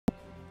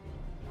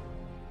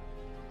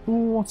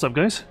What's up,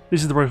 guys?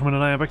 This is the Rifleman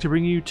and I am back to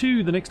bring you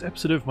to the next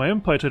episode of my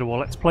Empire Total War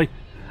Let's Play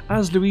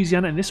as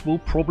Louisiana, and this will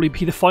probably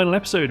be the final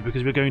episode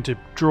because we're going to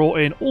draw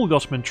in all the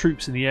Ottoman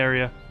troops in the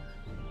area.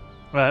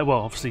 Well,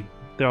 obviously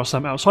there are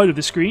some outside of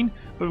the screen,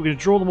 but we're going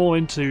to draw them all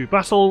into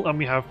battle, and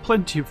we have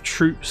plenty of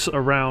troops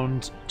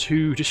around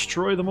to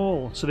destroy them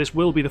all. So this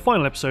will be the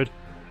final episode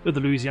of the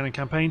Louisiana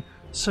campaign.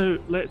 So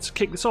let's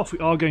kick this off. We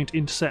are going to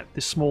intercept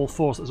this small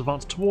force that's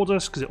advanced towards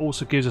us because it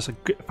also gives us a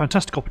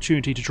fantastic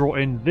opportunity to draw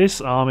in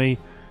this army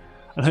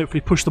and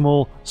hopefully push them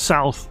all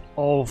south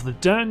of the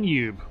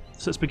Danube.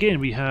 So let's begin.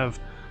 We have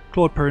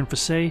Claude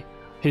Perrin-Fossé,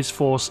 his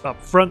force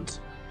up front,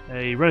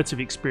 a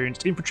relatively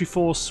experienced infantry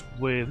force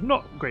with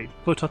not great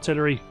foot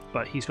artillery,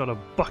 but he's got a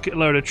bucket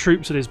load of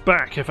troops at his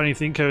back if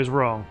anything goes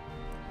wrong.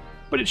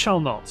 But it shall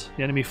not.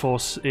 The enemy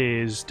force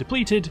is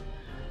depleted,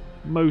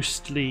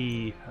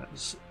 mostly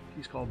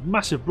he's got a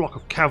massive block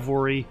of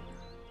cavalry,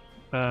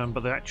 but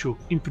the actual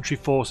infantry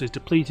force is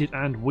depleted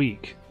and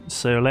weak.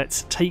 So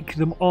let's take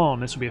them on.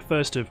 This will be a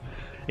first of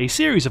a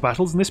series of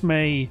battles, and this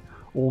may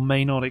or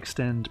may not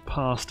extend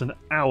past an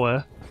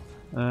hour.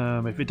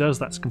 If it does,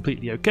 that's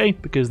completely okay,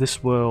 because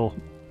this will,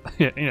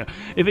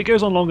 if it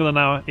goes on longer than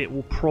an hour, it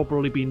will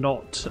probably be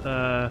not.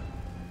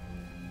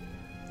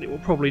 It will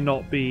probably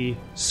not be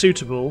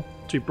suitable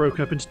to be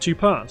broken up into two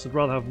parts. I'd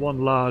rather have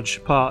one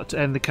large part to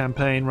end the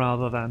campaign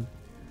rather than,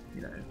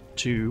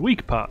 two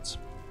weak parts.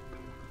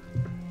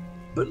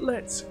 But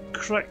let's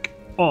crack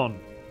on.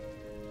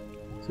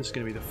 So this is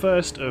going to be the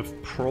first of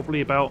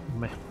probably about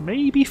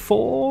maybe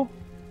four.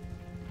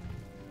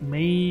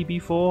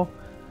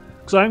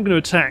 Because I'm going to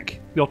attack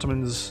the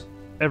Ottomans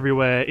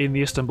everywhere in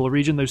the Istanbul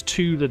region. Those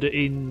two that are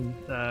in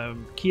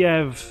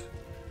Kiev,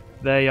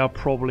 they are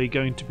probably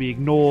going to be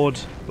ignored,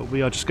 but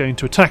we are just going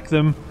to attack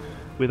them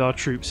with our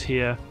troops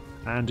here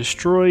and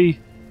destroy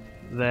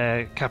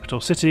their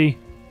capital city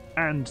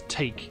and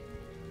take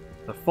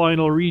the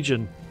final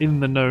region in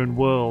the known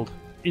world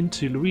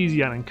into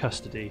Louisianan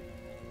custody.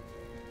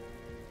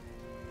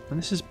 And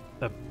this is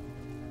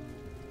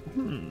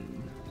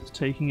it's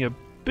taking a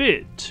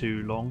bit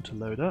too long to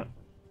load up.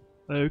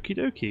 Okie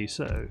dokie,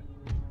 so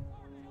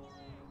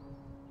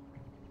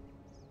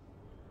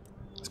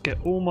let's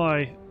get all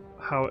my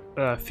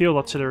field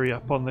artillery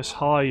up on this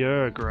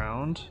higher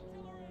ground.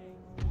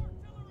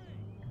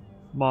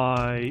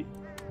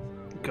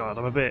 God,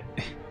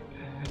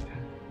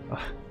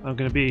 I'm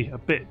going to be a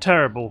bit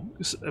terrible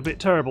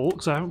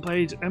because I haven't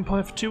played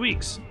Empire for 2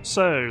 weeks.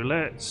 So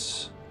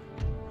let's.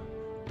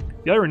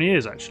 The irony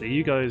is, actually,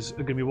 you guys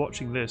are going to be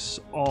watching this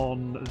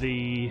on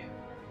the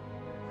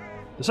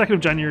 2nd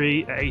of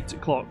January at 8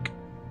 o'clock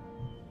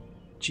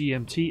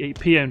GMT, 8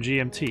 PM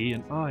GMT,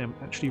 and I am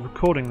actually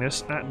recording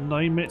this at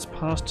 9 minutes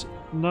past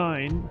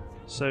 9,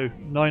 so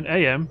 9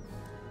 AM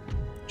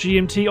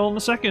GMT on the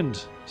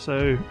 2nd.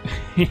 So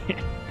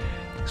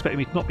expect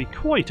me to not be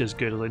quite as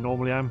good as I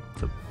normally am.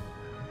 So,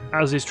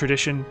 as is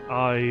tradition,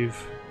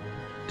 I've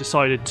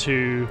decided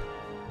to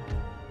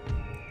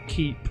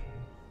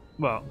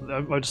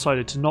I've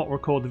decided to not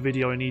record the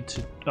video I need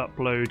to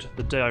upload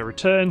the day I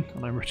return,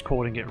 and I'm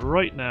recording it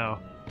right now.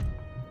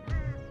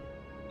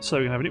 So we're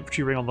going to have an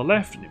infantry wing on the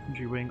left, an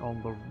infantry wing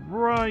on the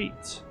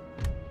right.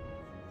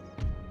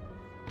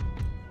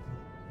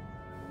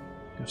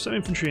 We have some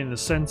infantry in the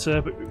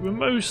centre, but we're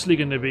mostly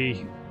going to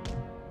be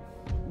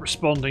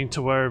responding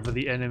to wherever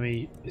the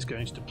enemy is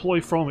going to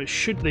deploy from.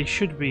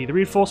 The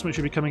reinforcement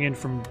should be coming in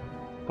from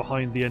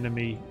behind the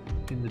enemy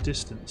in the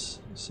distance.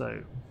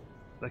 So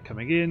they're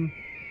coming in.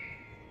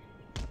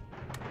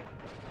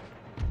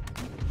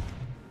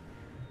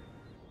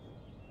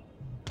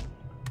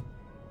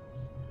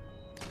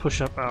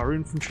 Push up our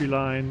infantry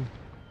line.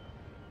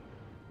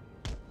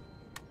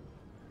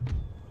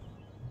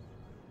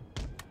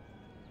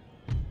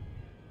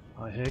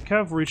 I hear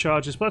cavalry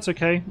charges, but that's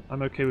okay.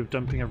 I'm okay with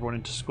dumping everyone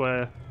into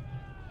square.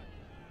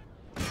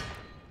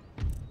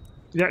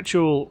 The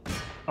actual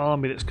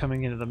army that's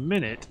coming in at the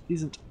minute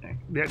isn't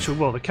the actual,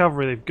 well, the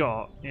cavalry they've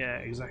got. Yeah,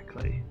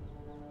 exactly.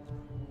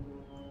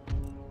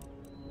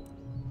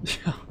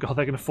 Oh god,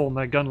 they're going to form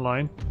their gun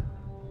line.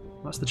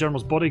 That's the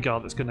general's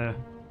bodyguard that's going to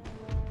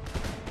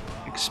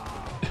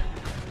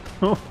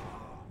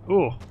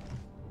oh.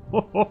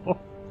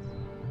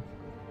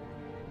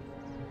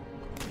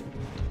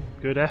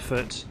 Good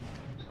effort.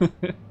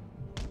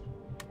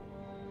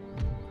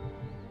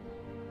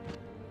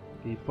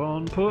 Keep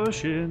on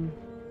pushing.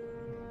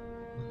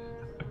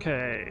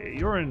 Okay,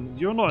 you're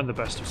not in the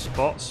best of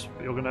spots,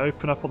 but you're going to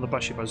open up on the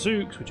Bashi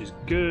Bazooks, which is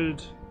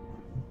good.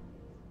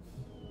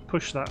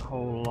 Push that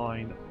whole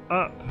line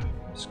up.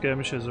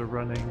 Skirmishers are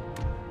running.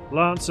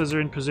 Lancers are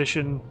in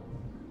position.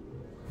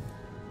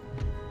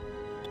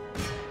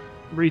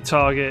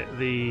 Retarget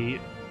the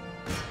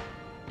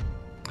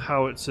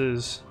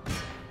howitzers.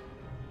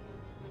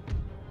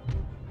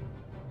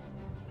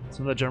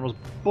 Some of the general's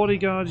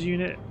bodyguard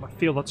unit, my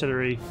field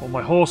artillery, or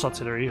my horse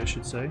artillery, I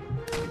should say.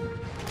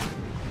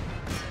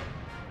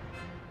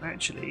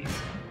 Actually,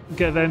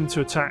 get them to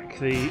attack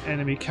the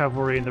enemy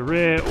cavalry in the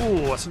rear. Oh,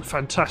 that's a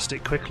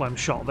fantastic quicklime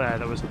shot there.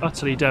 That was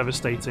utterly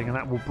devastating, and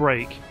that will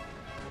break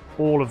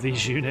all of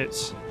these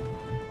units.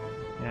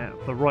 Yeah,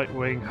 the right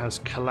wing has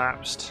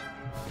collapsed.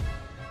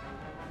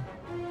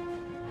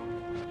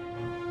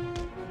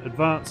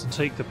 Advance and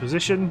take the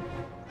position.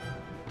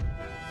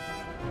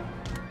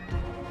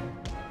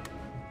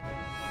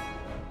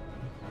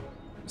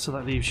 So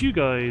that leaves you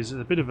guys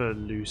at a bit of a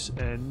loose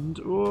end.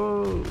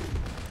 Whoa!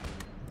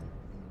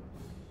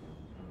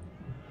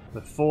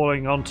 They're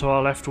falling onto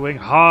our left wing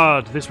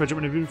hard. This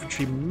regiment of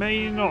infantry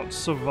may not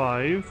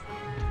survive.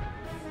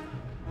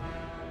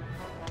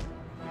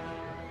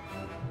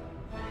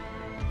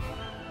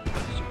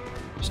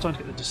 I'm starting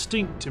to get the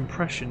distinct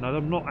impression that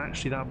I'm not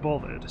actually that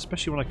bothered,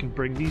 especially when I can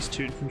bring these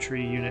two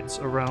infantry units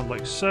around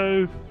like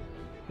so.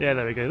 Yeah,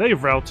 there we go.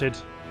 They've routed.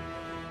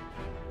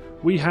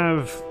 We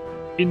have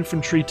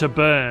infantry to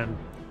burn.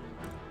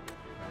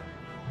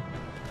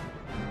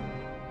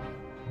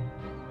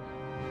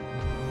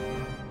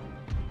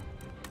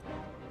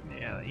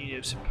 Yeah, that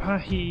unit of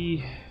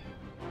Sipahi.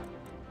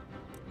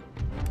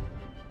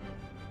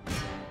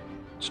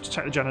 Just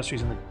attack the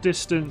Janissaries in the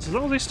distance. As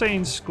long as they stay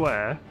in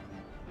square.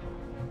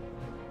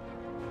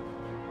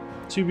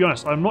 To be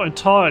honest, I'm not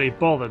entirely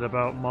bothered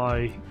about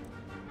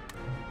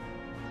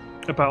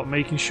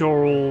making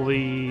sure all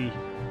the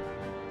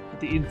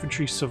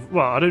infantry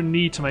well, I don't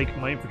need to make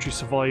my infantry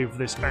survive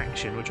this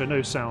action, which I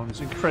know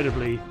sounds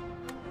incredibly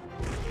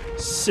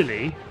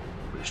silly,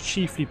 but it's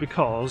chiefly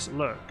because,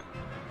 look,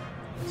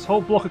 this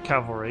whole block of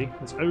cavalry,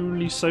 there's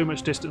only so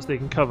much distance they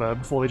can cover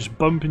before they just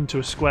bump into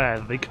a square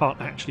that they can't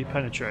actually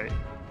penetrate.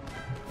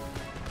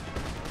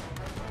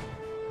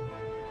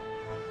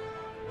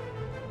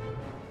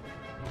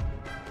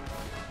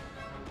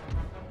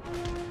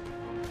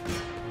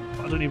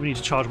 I don't even need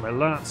to charge my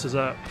lancers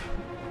up.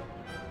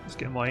 Let's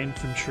get my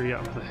infantry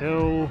up the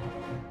hill.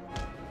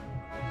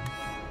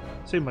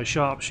 Save my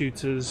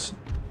sharpshooters.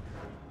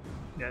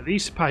 Yeah,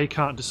 these Sipahi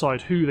can't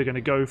decide who they're going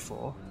to go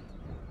for.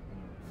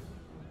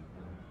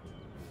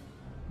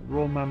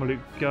 Royal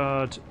Mameluke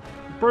Guard.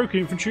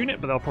 Broken infantry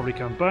unit, but they'll probably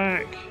come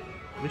back.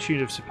 This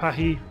unit of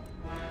Sipahi.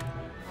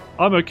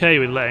 I'm okay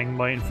with letting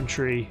my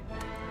infantry...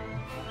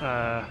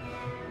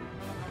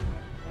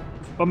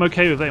 I'm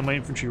okay with letting my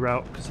infantry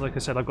route, because like I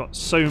said, I've got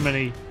so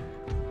many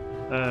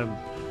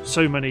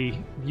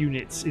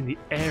units in the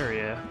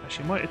area.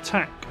 Actually, I might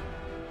attack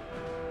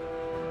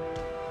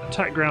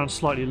ground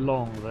slightly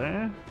long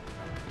there.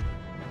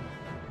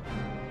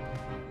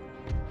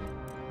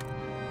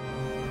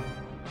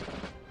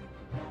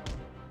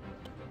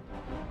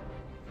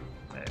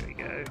 There we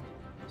go.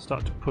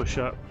 Start to push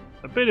up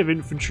a bit of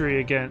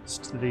infantry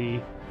against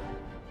the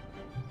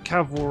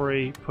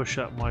cavalry, push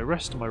up my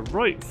rest of my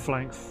right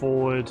flank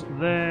forward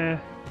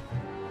there.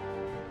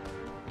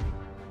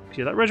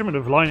 Yeah, that regiment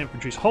of line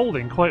infantry is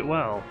holding quite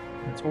well.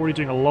 It's already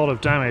doing a lot of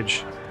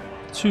damage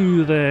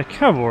to their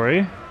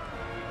cavalry.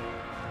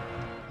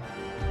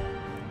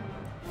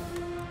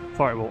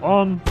 Fireball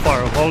on,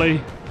 fire a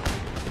volley.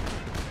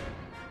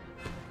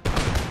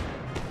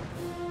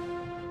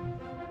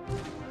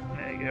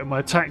 There you go, my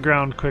attack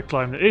ground quick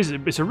climb.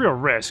 It's a real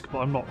risk, but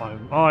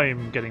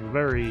I'm getting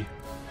very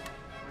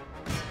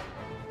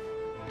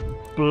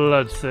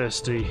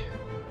bloodthirsty.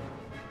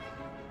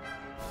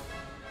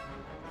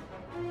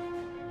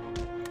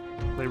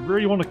 They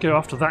really want to go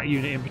after that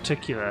unit in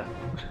particular.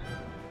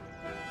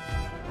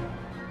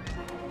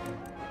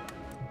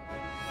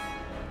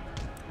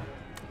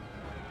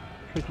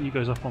 Pick you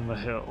guys up on the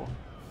hill.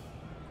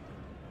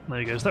 There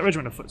you go. So that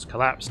regiment of foot's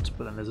collapsed,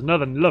 but then there's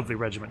another lovely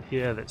regiment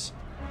here that's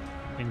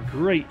in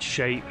great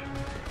shape.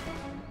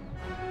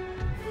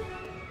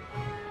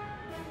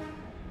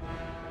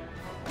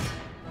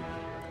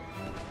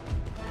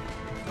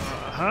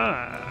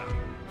 Aha!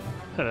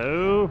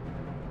 Hello,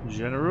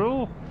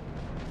 General.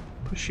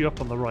 Push you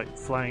up on the right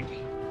flank.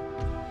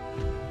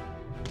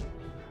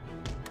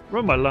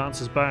 Run my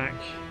lancers back.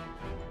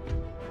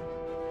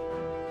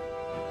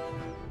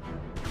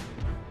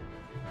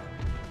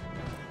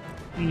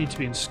 You need to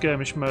be in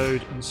skirmish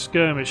mode and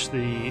skirmish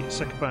the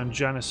second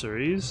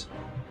Janissaries.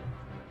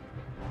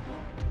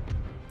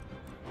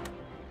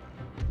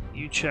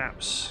 You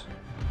chaps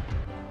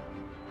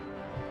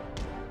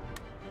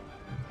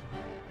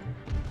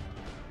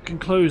can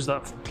close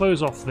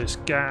off this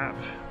gap.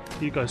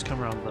 You guys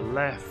come around the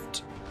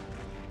left.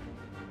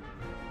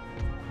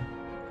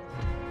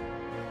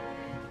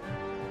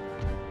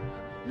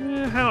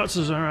 Yeah,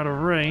 howitzers are out of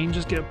range.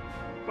 Just get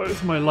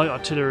both my light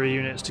artillery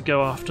units to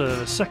go after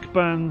the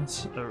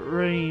Sekbans at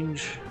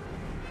range.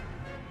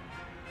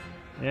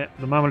 Yeah,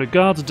 the Mameluke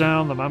guards are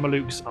down. The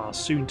Mamelukes are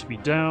soon to be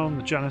down.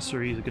 The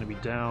Janissaries are going to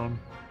be down.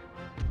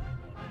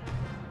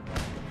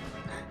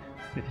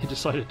 They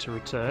decided to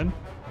return.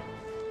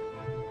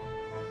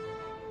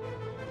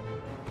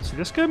 See,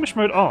 the skirmish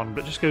mode on,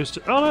 but just goes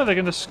to... Oh no, they're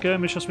going to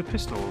skirmish us with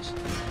pistols.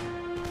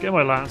 Get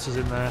my lancers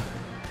in there.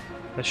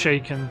 They're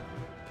shaken.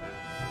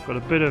 Got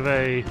a bit of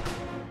a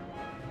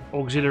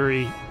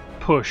auxiliary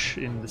push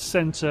in the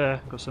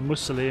centre. Got some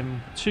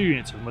Muslim, 2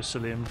 units of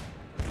Muslim.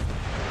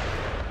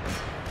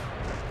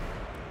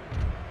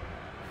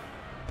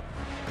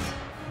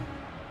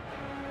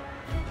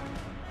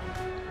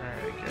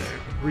 There we go.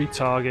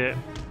 retarget.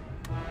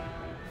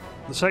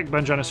 The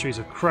Sekban Janissaries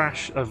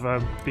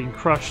have been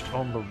crushed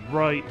on the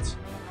right.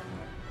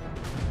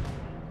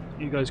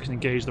 You guys can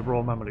engage the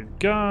Royal Mameluke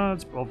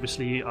Guards, but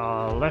obviously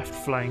our left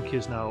flank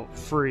is now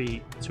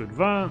free to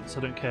advance.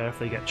 I don't care if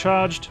they get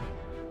charged.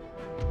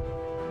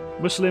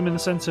 Muslim in the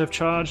centre have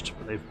charged,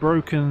 but they've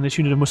broken. This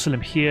unit of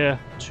Muslim here,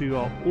 too,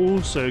 are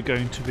also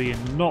going to be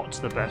in not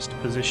the best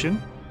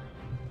position.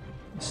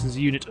 This is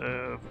a unit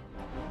of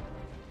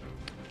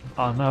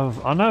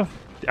Arnav,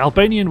 the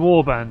Albanian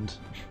Warband.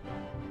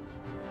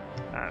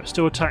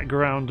 Still attack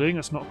grounding,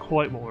 that's not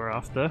quite what we're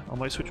after. I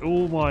might switch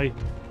all my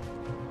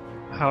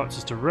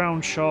howitzers to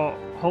round shot,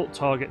 halt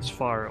targets,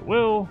 fire at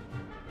will.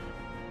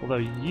 Although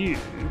you,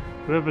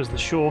 whoever's the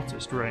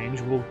shortest range,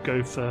 will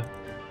go for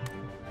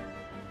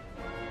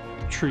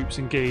troops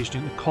engaged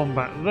in the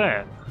combat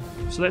there.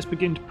 So let's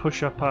begin to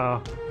push up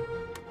our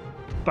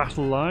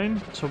battle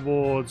line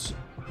towards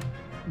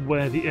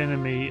where the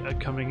enemy are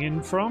coming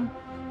in from.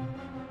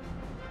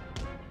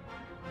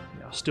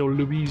 Now, still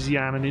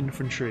Louisiana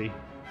infantry.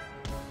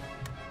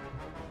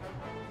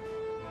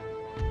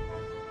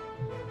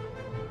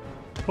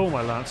 Pull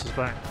my lancers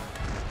back.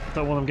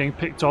 Don't want them getting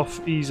picked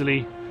off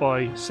easily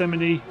by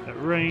Semini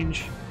at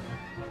range.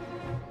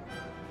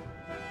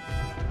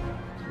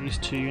 These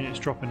two units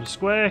drop into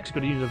square because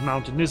we've got a unit of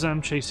mounted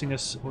Nizam chasing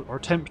us, or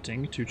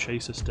attempting to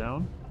chase us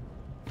down.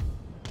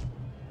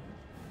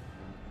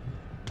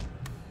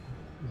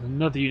 There's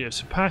another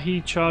unit of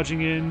Sipahi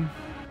charging in.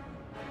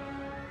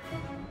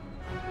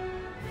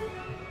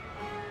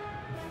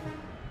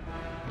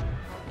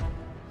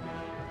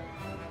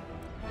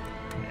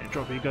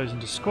 Drop you guys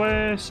into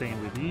square,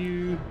 same with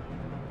you.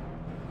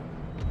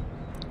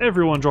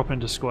 Everyone drop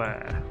into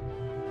square.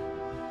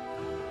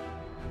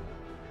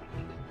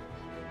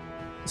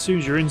 As soon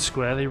as you're in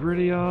square, they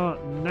really are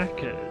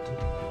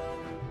knackered.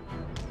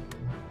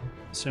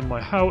 So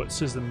my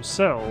howitzers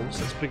themselves,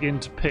 let's begin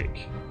to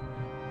pick.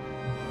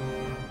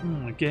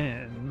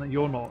 Again,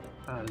 you're not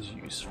as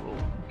useful.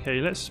 Okay,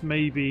 let's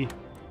maybe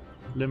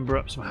limber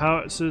up some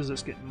howitzers.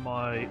 Let's get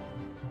my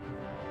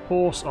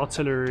horse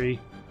artillery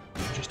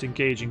just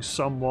engaging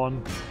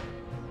someone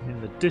in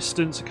the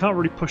distance. I can't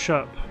really push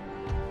up.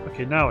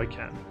 Okay, now I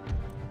can.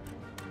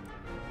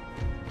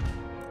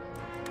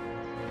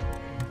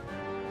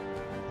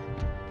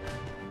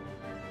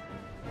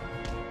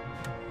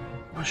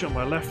 Push up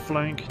my left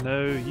flank.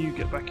 No, you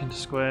get back into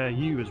square.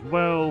 You as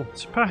well.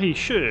 Sipahi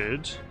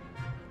should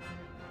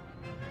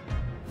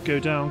go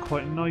down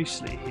quite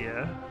nicely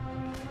here.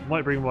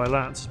 Might bring my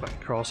lancers back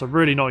across. I've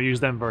really not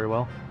used them very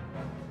well.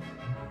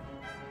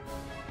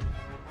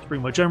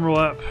 Bring my general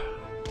up.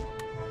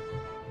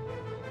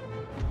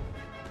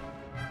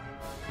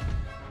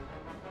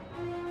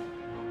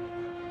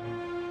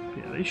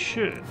 Yeah, they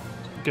should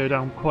go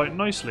down quite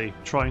nicely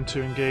trying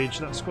to engage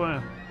that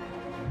square.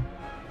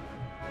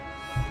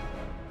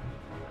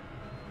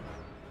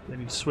 Let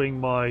me swing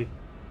my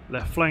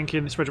left flank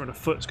in. This regiment of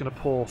foot's going to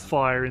pour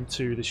fire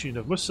into this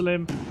unit of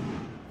Muslim.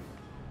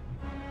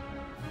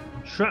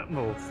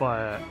 Shrapnel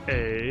fire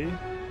A.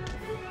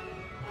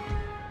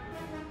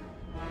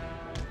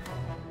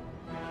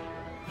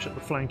 Up the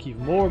flank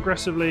even more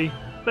aggressively.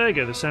 There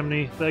go the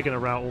Semni. They're going to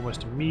rout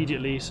almost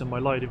immediately, so my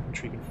light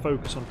infantry can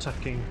focus on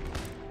attacking.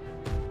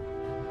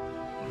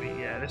 I mean,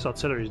 yeah, this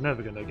artillery is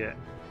never going to get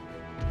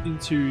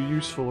into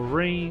useful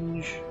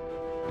range.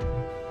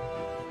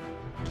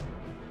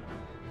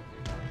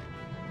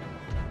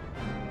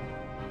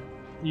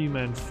 You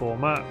men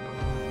form up.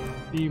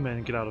 You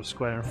men get out of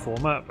square and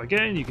form up.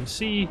 Again, you can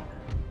see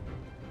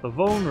the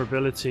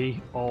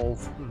vulnerability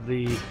of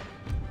the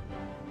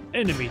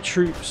enemy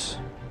troops,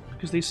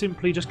 because they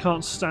simply just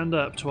can't stand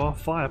up to our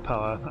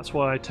firepower. That's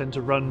why I tend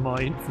to run my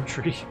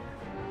infantry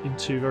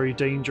into very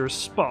dangerous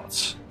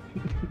spots.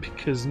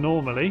 Because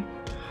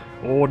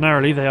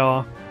ordinarily they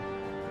are,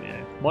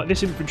 like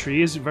this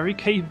infantry is very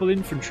capable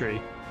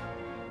infantry.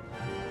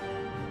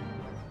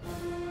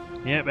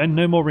 Yep, and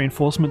no more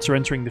reinforcements are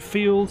entering the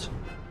field.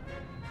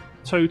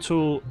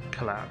 Total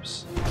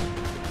collapse.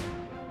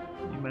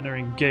 You men are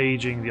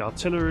engaging the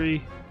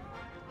artillery.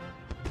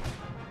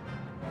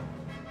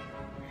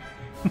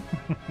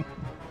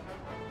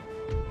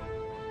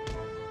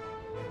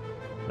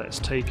 Let's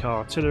take our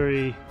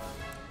artillery,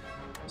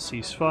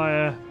 cease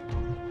fire,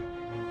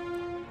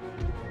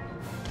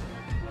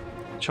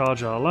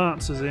 charge our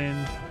lancers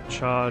in,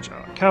 charge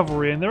our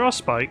cavalry in. There are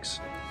spikes.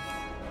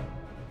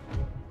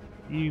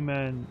 You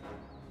men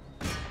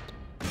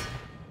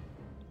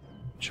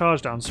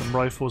charge down some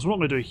rifles. We're not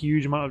going to do a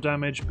huge amount of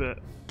damage, but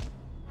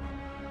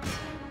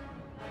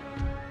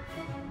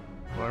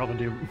we're not going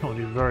to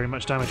do very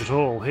much damage at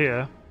all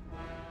here.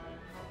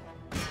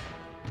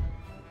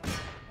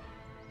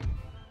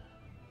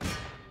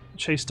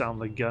 Chase down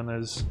the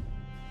gunners.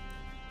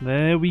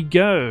 There we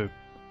go.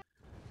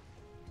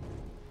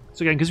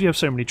 So again, because we have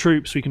so many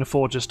troops, we can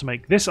afford just to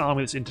make this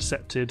army that's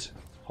intercepted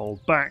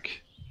hold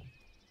back,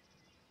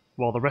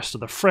 while the rest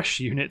of the fresh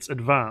units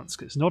advance.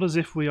 It's not as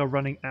if we are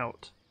running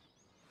out.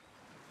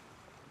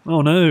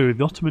 Oh no,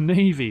 the Ottoman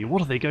Navy.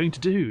 What are they going to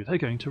do? They're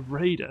going to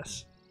raid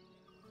us.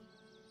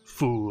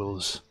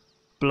 Fools.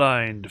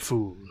 Blind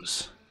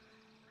fools.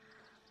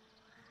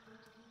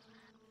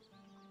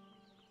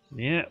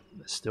 Yeah,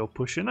 they're still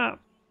pushing up.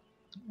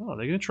 Oh,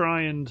 they're going to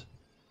try and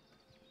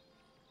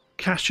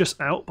cash us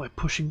out by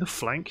pushing the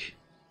flank.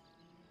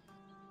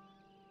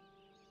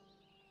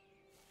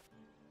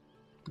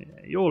 Yeah,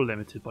 you're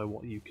limited by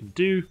what you can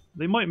do.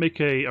 They might make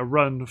a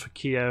run for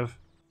Kiev.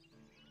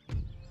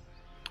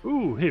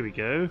 Ooh, here we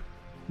go.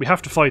 We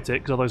have to fight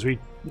it, because otherwise we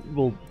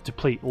will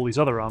deplete all these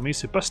other armies.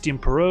 So Bastien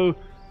Perot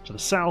to the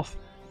south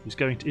is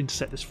going to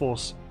intercept this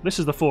force. This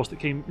is the force that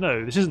came...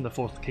 No, this isn't the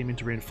force that came in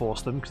to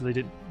reinforce them, because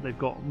they've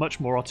got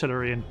much more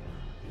artillery in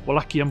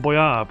Wallachia and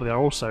Boyar, but they are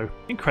also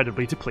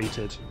incredibly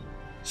depleted.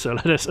 So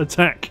let us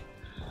attack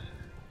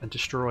and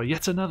destroy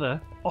yet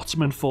another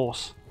Ottoman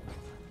force.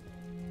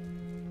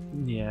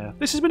 Yeah,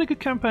 this has been a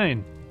good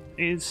campaign.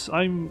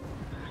 So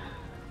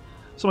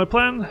my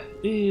plan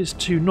is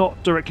to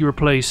not directly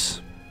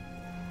replace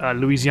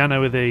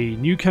Louisiana with a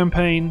new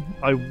campaign.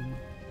 I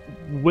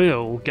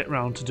will get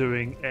round to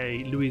doing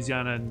a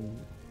Louisiana,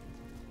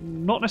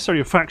 not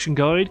necessarily a faction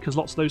guide, because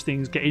lots of those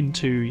things get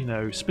into, you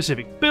know,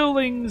 specific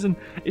buildings, and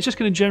it's just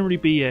going to generally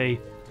be a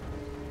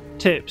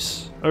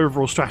tips,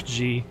 overall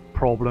strategy,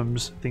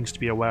 problems, things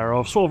to be aware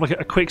of, sort of like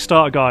a quick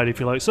starter guide,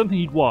 if you like, something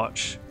you'd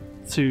watch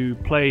to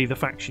play the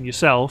faction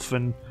yourself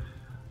and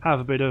have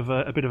a bit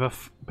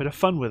of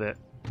fun with it.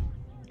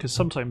 Because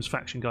sometimes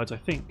faction guides, I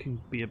think, can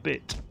be a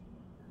bit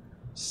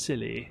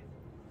silly.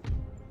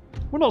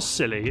 Well, not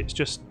silly. It's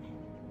just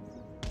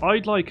I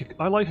like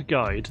a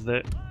guide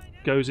that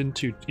goes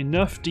into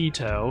enough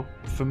detail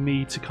for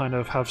me to kind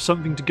of have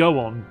something to go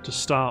on to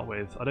start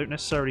with. I don't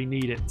necessarily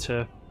need it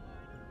to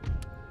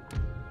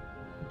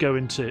go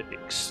into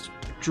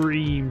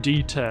extreme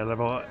detail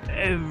about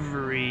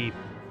every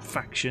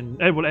faction,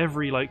 well,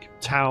 every like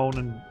town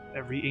and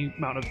every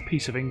amount of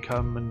piece of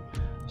income and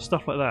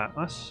stuff like that.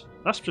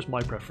 That's just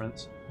my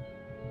preference.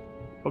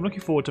 I'm looking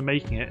forward to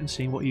making it and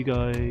seeing what you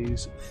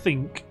guys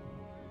think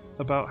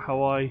about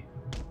how I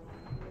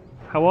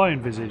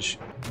envisage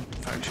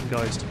faction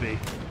guides to be.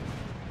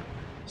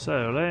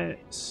 So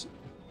let's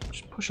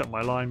just push up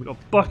my line. We've got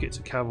buckets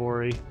of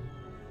cavalry.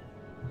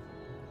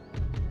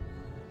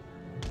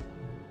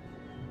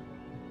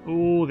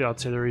 Oh, the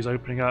artillery's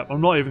opening up.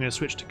 I'm not even going to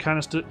switch to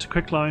canister to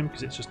quicklime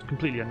because it's just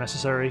completely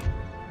unnecessary.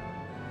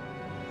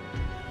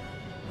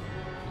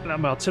 Let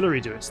my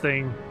artillery do its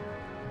thing.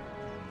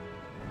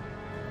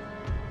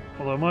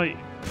 Although I might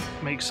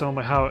make some of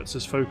my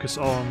howitzers focus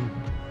on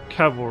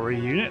cavalry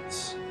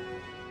units.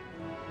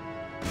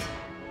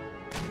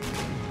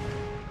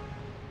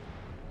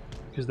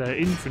 Because their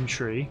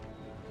infantry,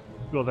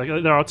 well,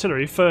 their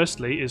artillery,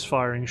 firstly, is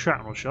firing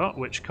shrapnel shot,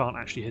 which can't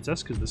actually hit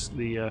us because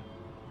the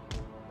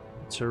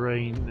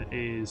terrain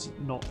is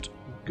not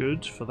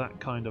good for that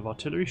kind of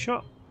artillery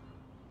shot.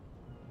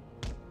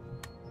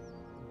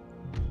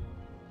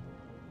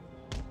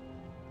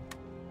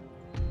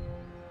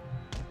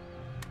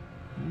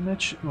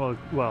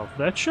 Well,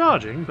 they're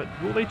charging, but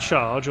will they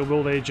charge or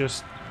will they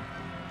just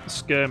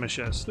skirmish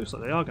us? Looks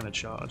like they are going to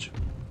charge.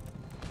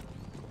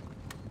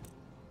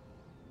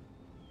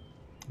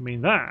 I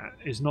mean, that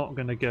is not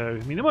going to go...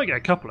 I mean, they might get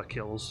a couple of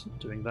kills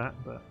doing that,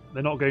 but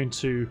they're not going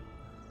to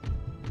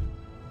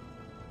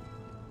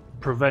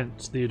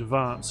prevent the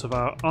advance of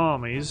our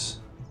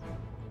armies.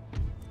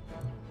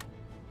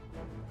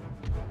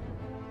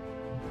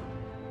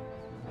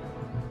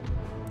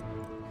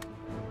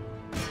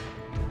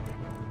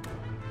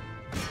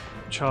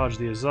 Charge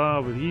the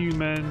Azar with you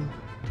men.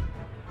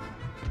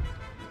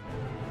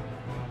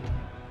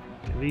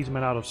 Get these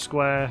men out of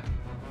square.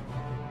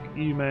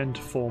 Get you men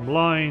to form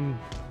line.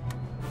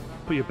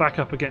 Put your back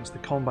up against the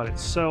combat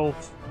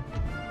itself.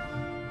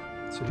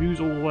 So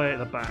who's all the way at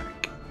the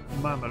back?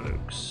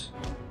 Mamelukes.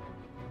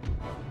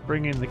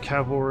 Bring in the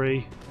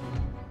cavalry.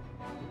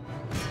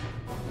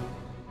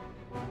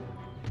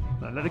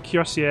 Now let the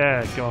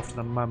cuirassiers go after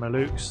the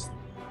Mamelukes.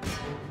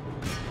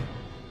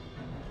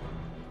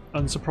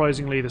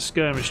 Unsurprisingly, the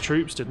skirmish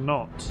troops did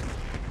not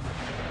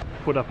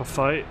put up a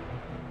fight.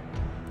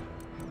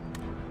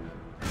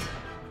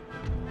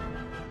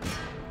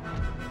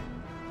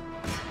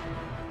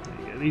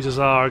 These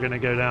Azar are going to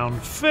go down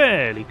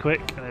fairly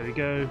quick. There we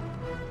go.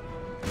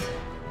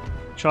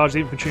 Charge the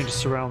infantry to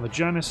surround the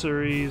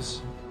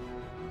Janissaries.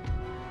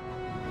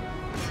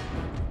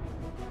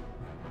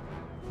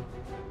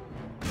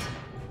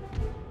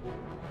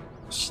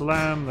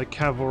 Slam the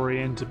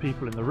cavalry into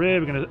people in the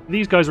rear.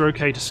 These guys are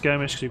okay to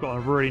skirmish because we've got a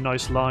really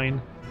nice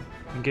line.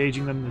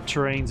 Engaging them, the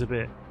terrain's a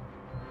bit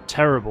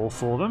terrible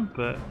for them,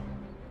 but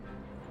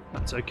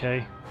that's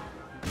okay.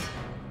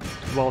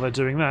 While they're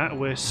doing that,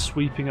 we're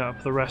sweeping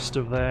up the rest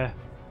of their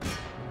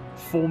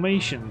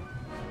formation.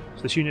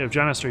 So this unit of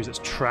Janissaries that's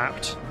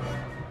trapped,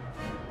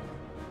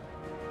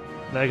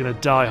 they're going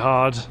to die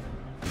hard.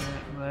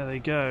 There they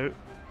go.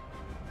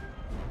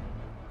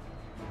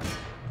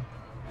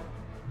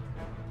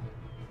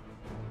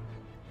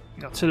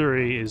 The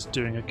artillery is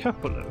doing a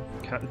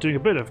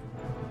bit of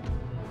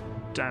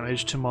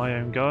damage to my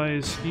own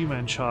guys. You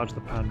men charge the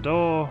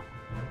Pandor.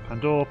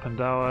 Pandor,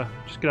 Pandawa,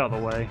 just get out of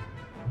the way.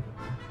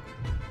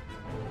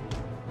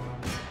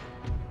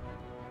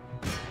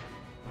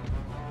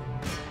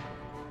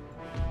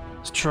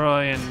 Let's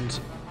try and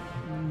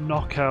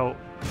knock out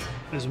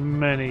as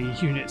many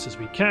units as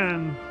we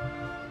can.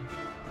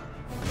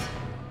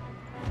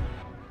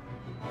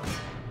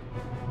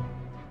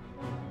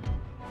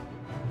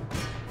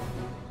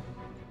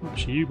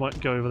 Actually, you might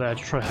go over there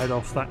to try to head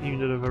off that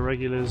unit of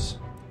irregulars.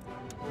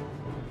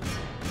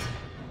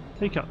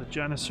 Take out the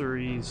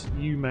Janissaries,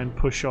 you men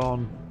push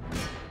on.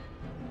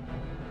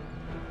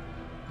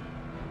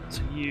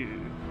 So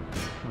you.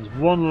 There's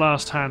one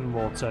last hand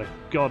mortar.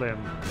 Got him.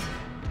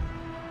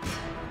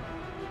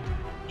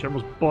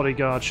 General's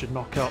bodyguard should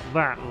knock out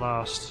that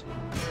last.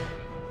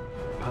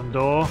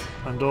 Pandor,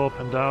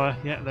 Pandawa.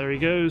 Yeah, there he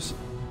goes.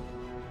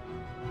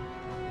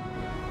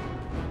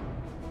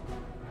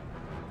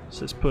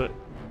 So let's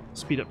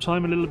speed up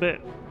time a little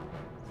bit.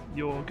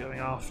 You're going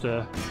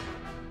after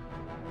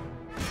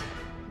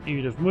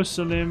unit of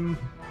Muslim.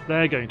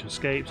 They're going to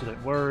escape, so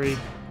don't worry.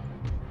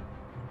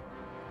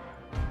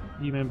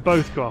 You men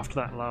both go after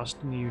that last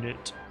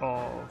unit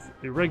of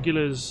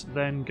irregulars,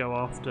 then go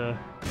after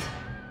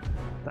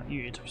that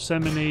unit of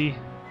Semini.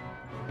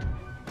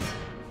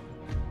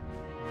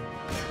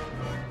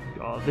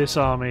 God, this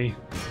army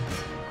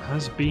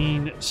has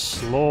been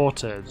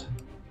slaughtered.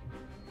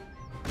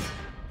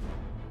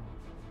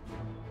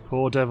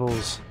 Poor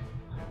devils.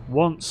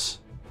 Once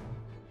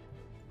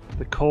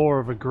the core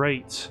of a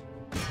great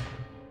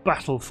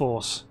battle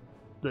force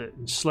that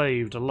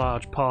enslaved a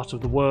large part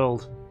of the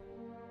world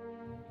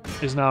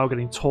is now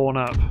getting torn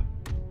up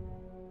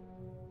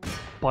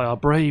by our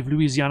brave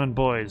Louisianan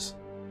boys.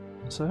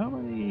 So how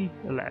many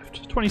are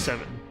left?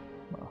 27.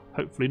 Well,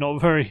 hopefully not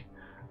very.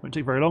 Won't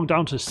take very long.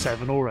 Down to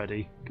 7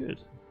 already. Good.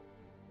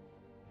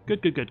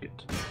 Good.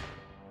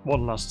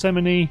 One last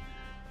Semini,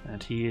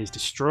 and he is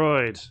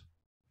destroyed.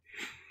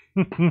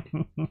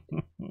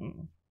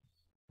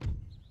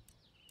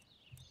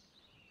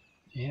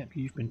 Yep,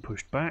 you've been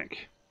pushed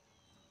back.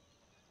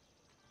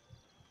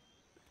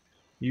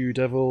 You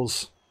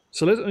devils.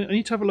 So I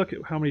need to have a look at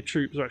how many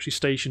troops are actually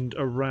stationed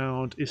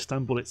around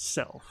Istanbul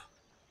itself.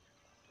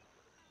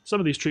 Some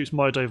of these troops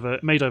made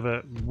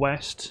over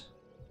west.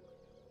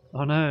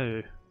 Oh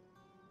no.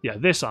 Yeah,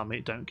 this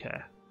army don't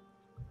care.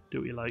 Do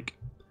what you like.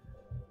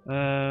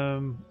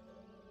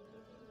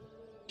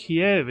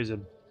 Kiev is a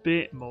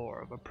bit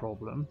more of a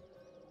problem.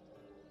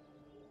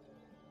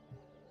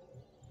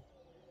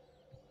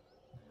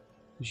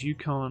 Because you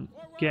can't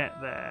get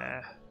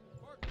there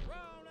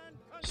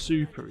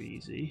super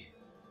easy.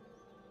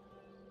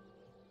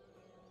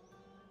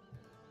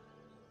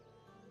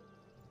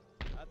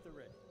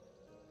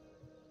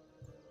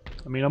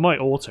 I mean, I might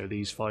auto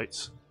these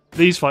fights.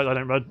 These fights I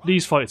don't run.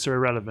 These fights are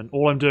irrelevant.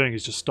 All I'm doing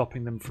is just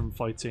stopping them from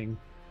fighting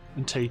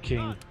and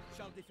taking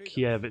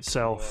Kiev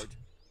itself.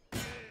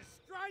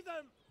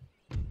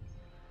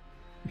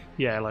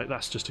 Yeah, like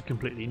that's just a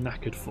completely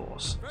knackered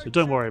force. So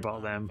don't worry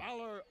about them.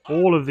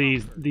 All of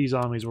these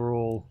armies were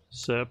all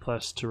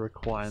surplus to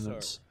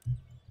requirements.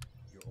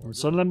 On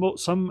some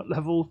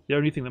level, the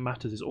only thing that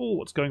matters is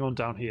what's going on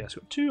down here. So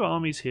we've got 2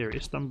 armies here at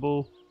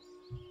Istanbul.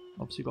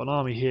 Obviously, got an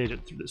army here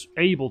that's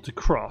able to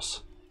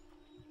cross,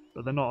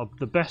 but they're not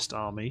the best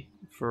army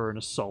for an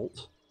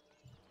assault.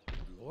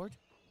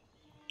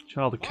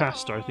 Charles of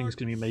Castor, I think, is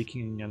going to be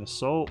making an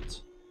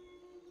assault.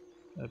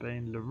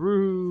 Urbain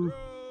Leroux.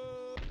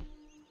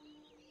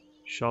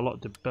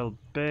 Charlotte de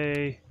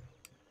Belbay.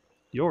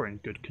 You're in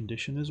good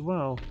condition as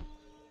well.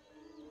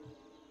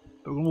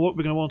 But we're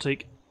going to want to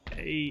take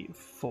a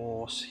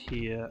force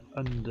here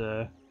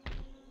under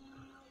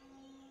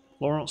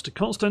Lawrence de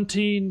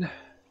Constantine.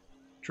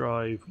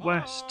 Drive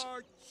west.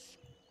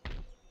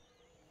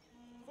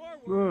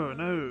 Oh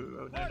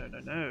no.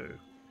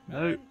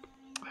 Nope.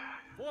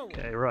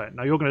 Okay, right.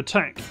 Now you're going to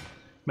attack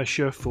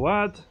Monsieur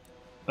Fouad.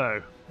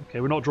 Oh,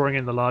 okay. We're not drawing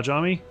in the large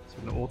army, so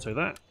we're going to auto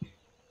that.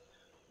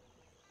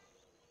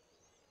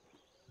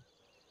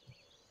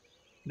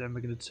 Then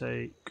we're going to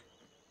take...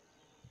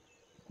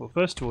 Well,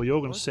 first of all, you're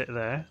going to sit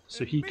there,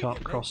 so he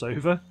can't cross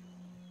over.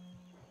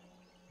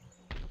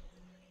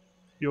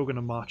 You're going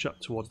to march up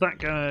towards that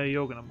guy.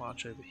 You're going to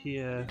march over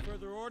here.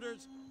 Further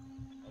orders.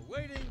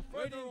 Waiting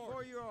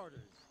for your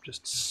orders.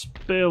 Just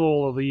spill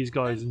all of these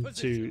guys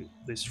into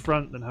this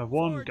front, then have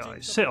one guy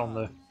sit on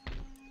the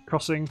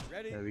crossing.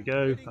 There we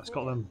go. That's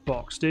got them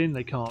boxed in.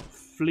 They can't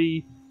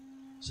flee.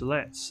 So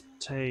let's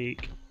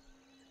take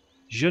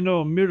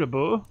Jeannot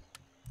Mirabeau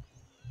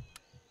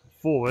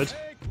forward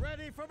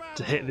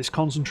to hit this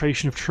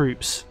concentration of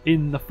troops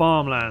in the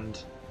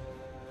farmland.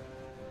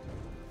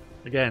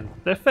 Again,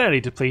 they're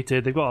fairly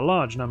depleted. They've got a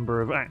large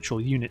number of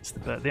actual units,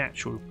 but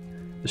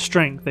the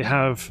strength they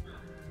have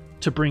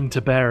to bring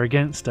to bear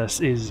against us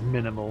is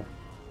minimal.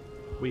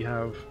 We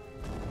have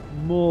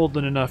more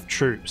than enough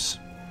troops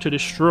to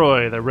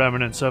destroy the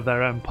remnants of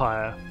their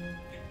empire.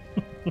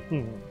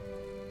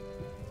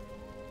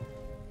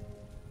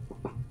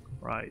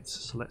 Right,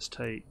 so let's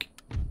take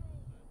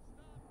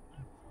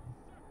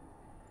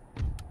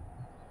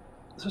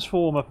let's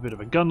form up a bit of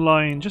a gun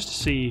line just to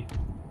see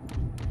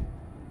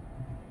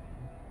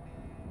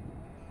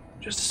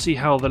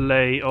how the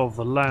lay of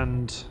the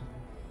land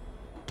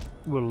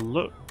will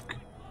look.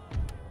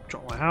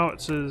 Drop my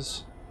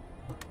howitzers.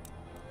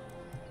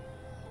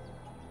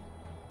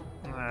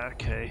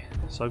 Okay,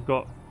 so I've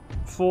got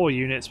 4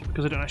 units, but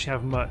because I don't actually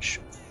have much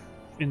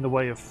in the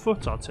way of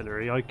foot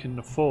artillery, I can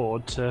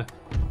afford to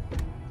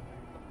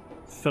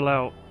fill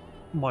out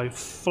my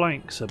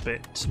flanks a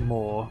bit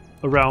more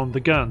around the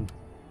gun.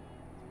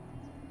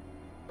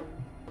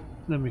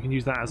 Then we can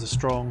use that as a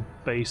strong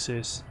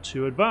basis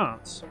to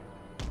advance.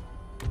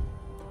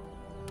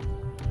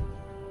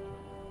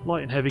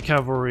 Light and heavy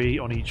cavalry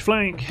on each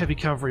flank, heavy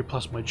cavalry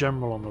plus my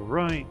general on the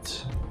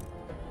right.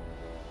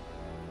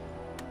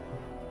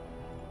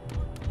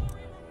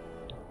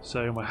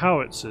 So my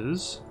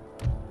howitzers,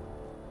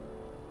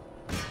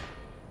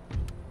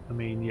 I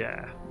mean,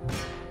 yeah,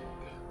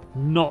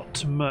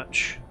 not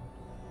much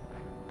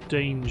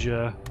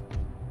danger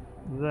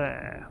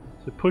there.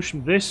 So push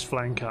this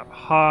flank up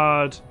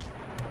hard,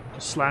 to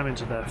slam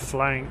into their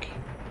flank.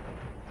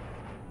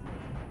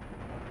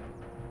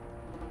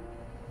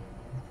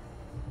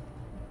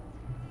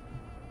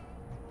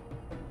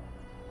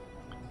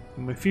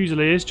 And my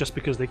Fusiliers, just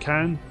because they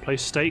can,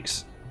 place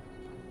stakes.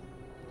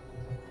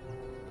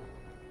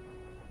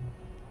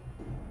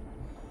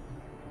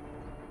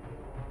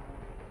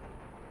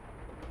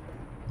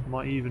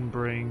 Might even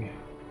bring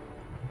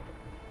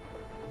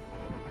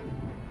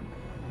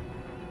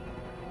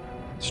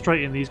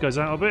straighten these guys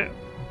out a bit.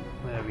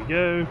 There we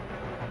go.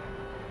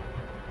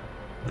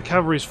 The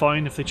cavalry's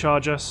fine if they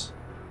charge us.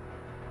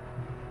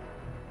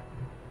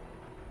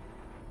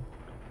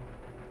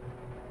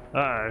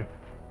 Uh-oh.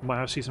 Might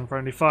have to see some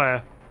friendly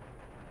fire.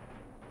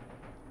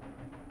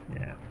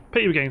 Yeah.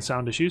 Pity we're getting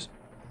sound issues.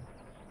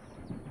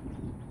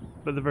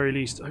 But at the very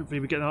least, hopefully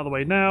we get them out of the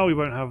way now. We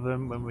won't have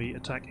them when we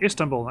attack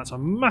Istanbul. That's a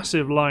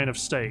massive line of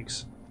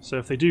stakes. So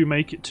if they do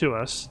make it to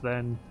us,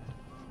 then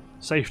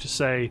safe to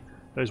say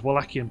those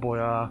Wallachian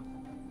boyar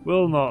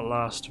will not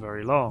last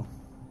very long.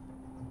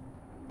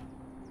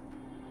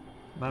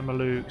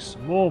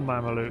 Mamelukes, more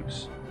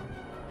Mamelukes.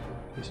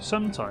 Okay, so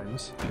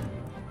sometimes...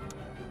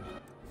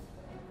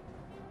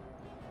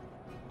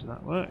 Did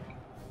that work?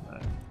 No.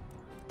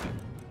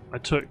 I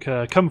took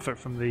comfort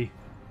from the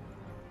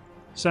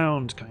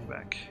sound coming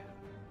back.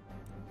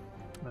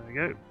 There we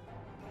go.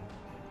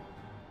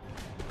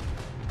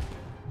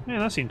 Yeah,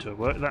 that seemed to have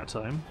worked that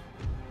time.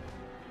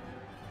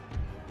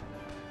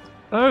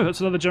 Oh,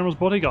 that's another general's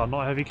bodyguard,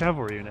 not a heavy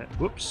cavalry unit.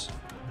 Whoops.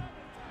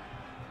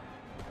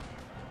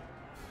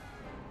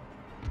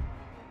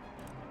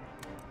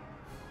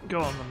 Go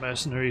on, the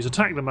mercenaries.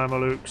 Attack the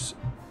Mamelukes.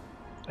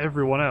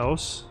 Everyone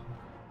else,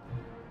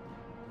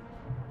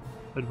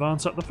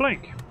 advance up the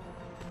flank.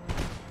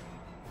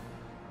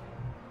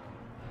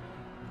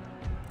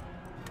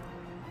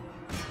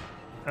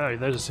 Oh,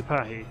 there's a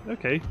Sipahi.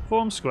 Okay,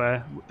 form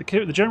square.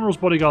 The general's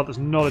bodyguard that's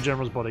not a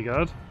general's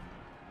bodyguard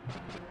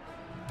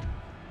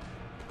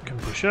can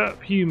push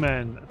up. You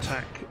men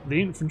attack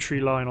the infantry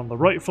line on the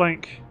right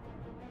flank.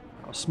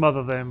 I'll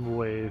smother them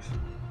with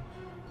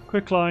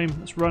quicklime.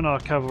 Let's run our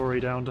cavalry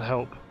down to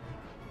help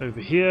over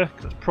here,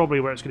 because that's probably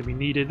where it's going to be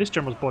needed. This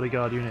general's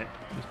bodyguard unit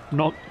is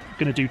not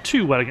going to do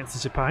too well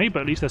against the Sipahi, but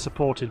at least they're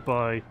supported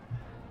by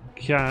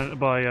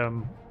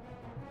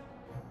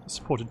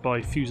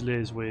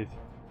Fusiliers with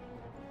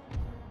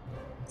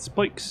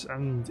spikes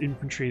and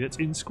infantry that's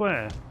in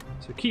square.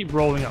 So keep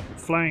rolling up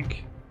the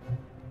flank.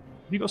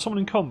 Have you got someone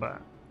in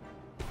combat?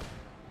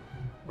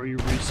 Or are you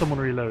someone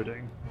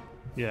reloading?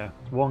 Yeah,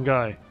 one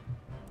guy.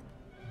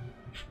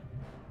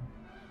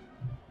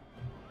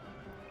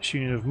 This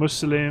unit of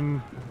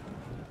Muslim.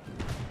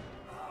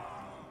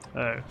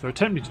 They're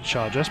attempting to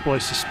charge us, but I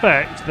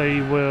suspect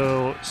they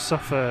will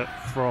suffer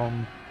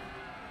from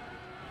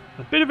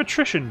a bit of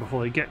attrition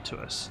before they get to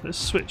us. Let's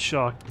switch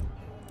our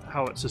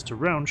howitzers to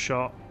round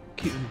shot.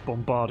 Keep them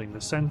bombarding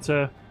the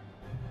centre.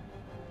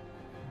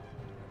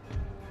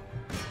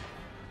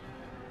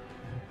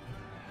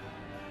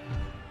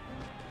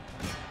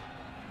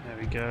 There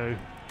we go.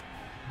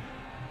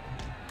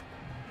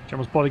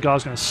 General's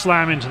bodyguard's going to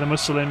slam into the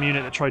Muslim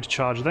unit that tried to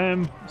charge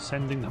them,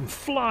 sending them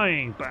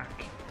flying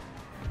back.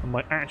 And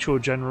my actual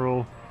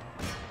general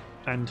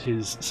and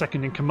his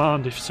second in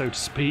command, if so to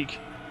speak,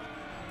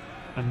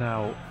 are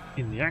now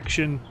in the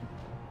action.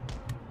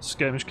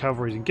 Skirmish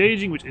cavalry is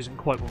engaging, which isn't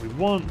quite what we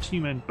want.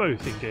 You men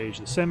both engage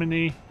the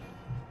Semini.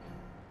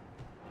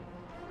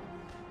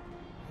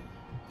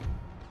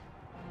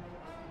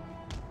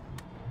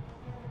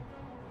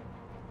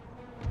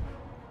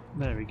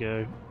 There we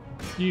go.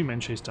 You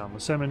men chase down the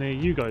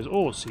Semini. You guys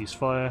all cease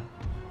fire.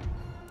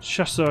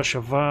 Chasseur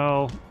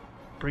Cheval.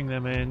 Bring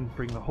them in.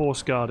 Bring the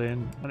Horse Guard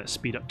in. And let's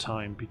speed up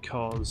time,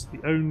 because the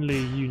only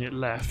unit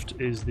left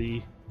is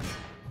the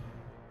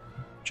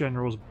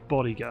General's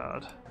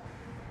Bodyguard.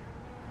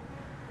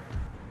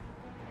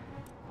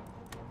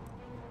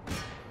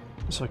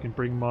 So I can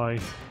bring my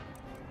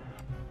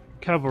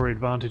cavalry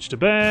advantage to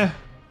bear.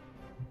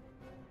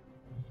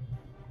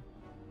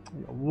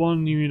 We've got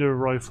 1 unit of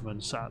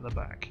riflemen sat at the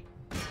back.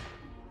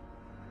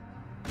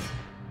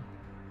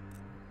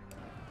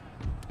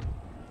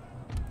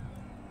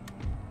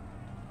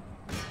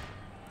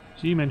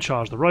 So you men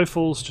charge the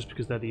rifles just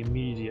because they're the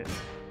immediate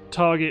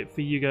target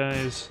for you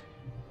guys.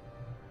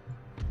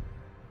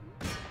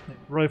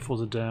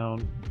 Rifles are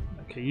down.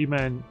 Okay, you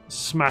men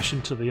smash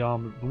into the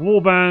arm of the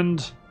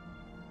warband.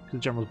 The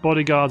general's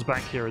bodyguard's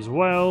back here as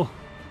well.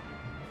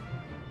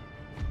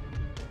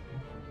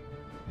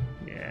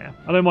 Yeah,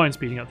 I don't mind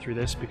speeding up through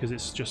this because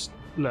it's just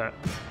look.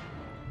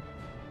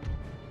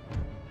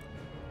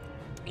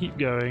 Keep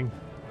going.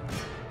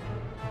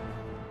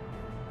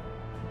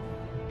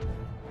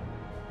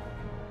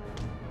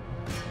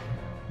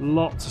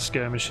 Lots of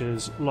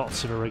skirmishes,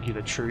 lots of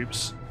irregular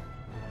troops.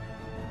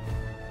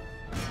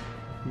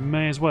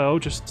 May as well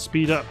just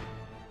speed up,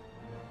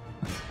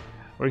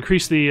 or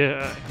increase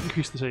the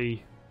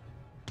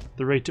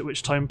rate at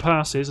which time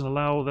passes, and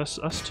allow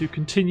us to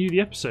continue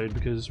the episode.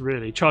 Because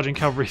really, charging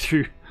cavalry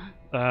through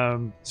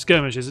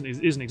skirmish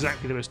isn't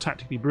exactly the most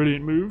tactically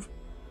brilliant move.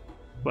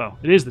 Well,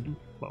 it is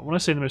well, when I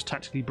say the most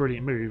tactically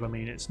brilliant move, I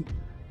mean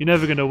you're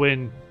never going to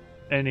win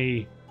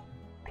any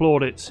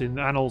plaudits in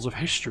the annals of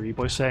history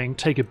by saying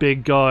take a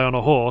big guy on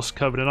a horse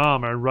covered in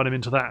armour and run him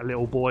into that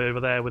little boy over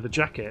there with a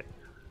jacket.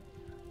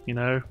 You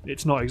know,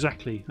 it's not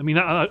exactly. I mean,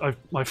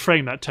 I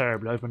framed that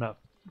terribly. I've been up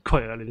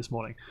quite early this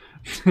morning.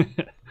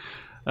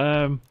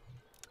 Yeah,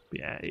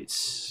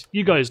 it's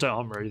you guys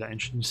aren't really that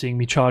interested in seeing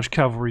me charge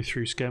cavalry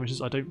through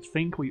skirmishes. I don't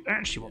think. What you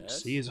actually want to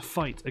see is a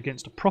fight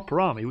against a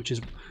proper army, which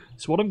is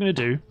what I'm going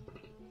to do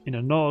in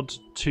a nod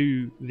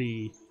to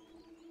the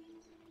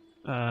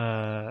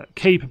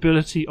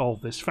capability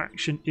of this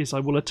faction. Is I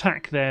will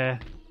attack their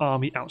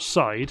army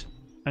outside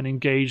and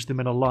engage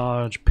them in a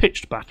large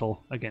pitched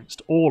battle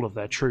against all of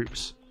their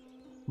troops,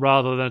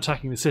 rather than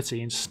attacking the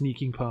city and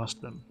sneaking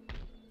past them.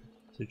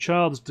 So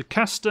Charles de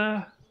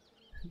Casta,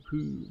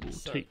 who will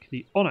take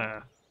the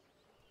honour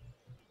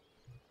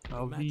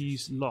of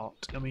these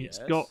lot. I mean, it's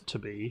got to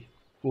be.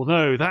 Well,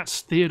 no,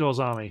 that's Theodore's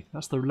army.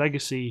 That's the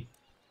legacy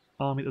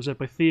army that was led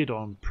by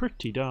Theodore. I'm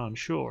pretty darn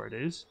sure it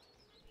is.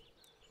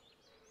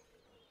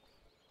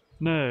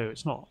 No,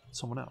 it's not. It's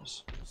someone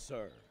else.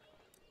 Sir,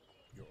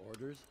 your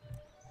orders?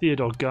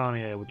 Theodore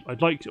Garnier.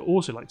 I'd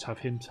also like to have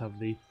him to have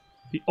the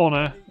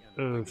honour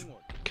of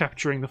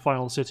capturing the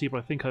final city, but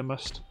I think I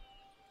must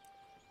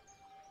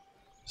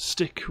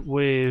stick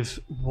with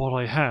what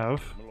I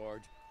have. My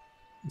lord.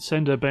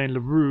 Send Urbain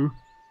Leroux.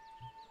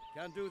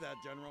 Can't do that,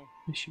 General.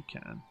 Yes, you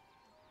can.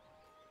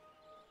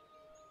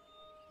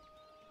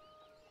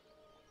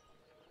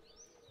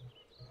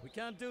 We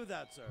can't do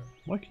that, sir.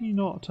 Why can you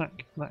not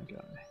attack that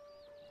guy?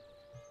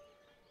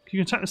 You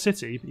can attack the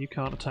city, but you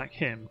can't attack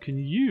him. Can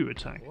you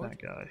attack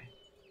that guy?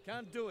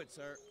 Can't do it,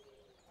 sir.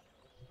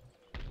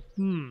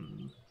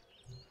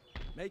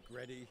 Make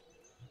ready.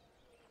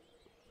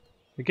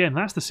 Again,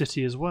 that's the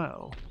city as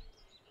well.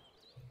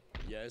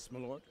 Yes, my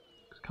lord.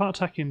 Can't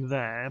attack him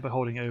there by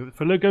holding over. If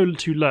I go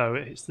too low,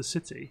 it hits the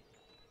city.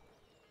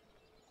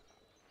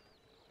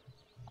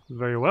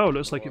 Very well.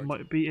 Looks like it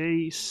might be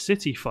a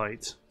city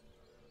fight.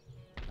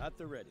 At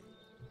the ready.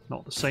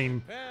 Not the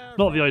same,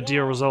 not the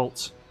ideal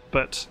result,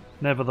 but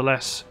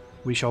nevertheless,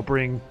 we shall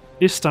bring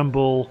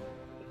Istanbul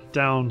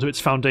down to its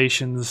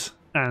foundations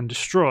and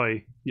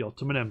destroy the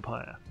Ottoman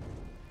Empire.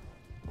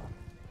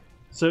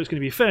 So it's going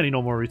to be a fairly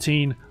normal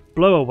routine.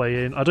 Blow our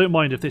way in. I don't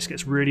mind if this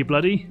gets really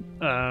bloody,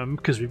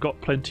 because we've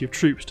got plenty of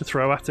troops to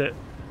throw at it.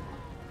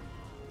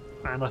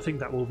 And I think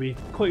that will be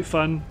quite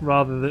fun,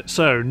 rather than...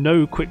 So,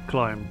 no quick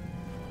climb.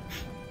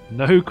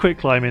 No quick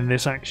climb in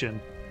this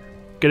action.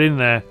 Get in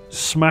there,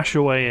 smash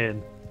your way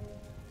in.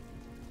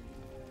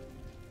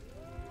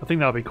 I think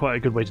that would be quite a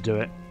good way to do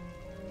it.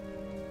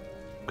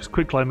 Because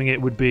quick climbing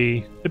it would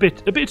be a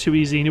bit too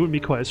easy, and it wouldn't be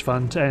quite as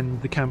fun to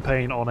end the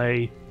campaign on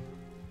a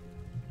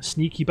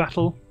sneaky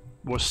battle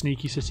or a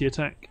sneaky city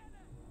attack.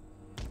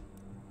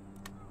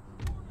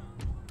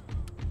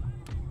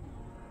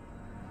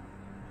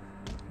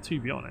 To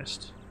be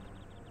honest,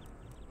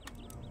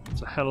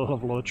 it's a hell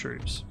of a lot of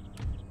troops.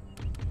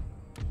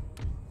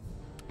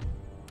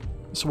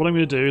 So what I'm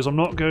going to do is I'm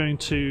not going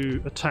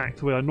to attack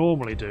the way I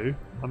normally do.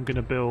 I'm going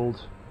to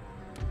build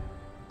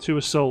 2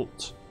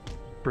 assault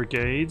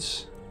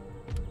brigades.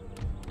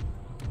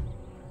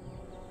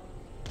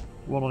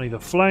 1 on either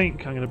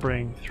flank. I'm going to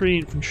bring 3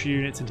 infantry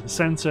units into the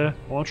centre.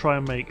 I want to try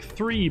and make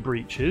 3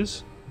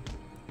 breaches.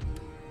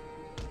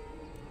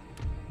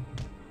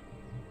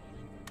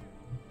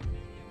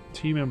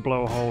 You men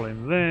blow a hole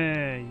in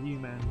there. You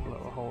men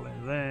blow a hole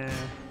in there.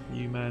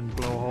 You men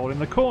blow a hole in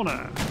the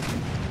corner.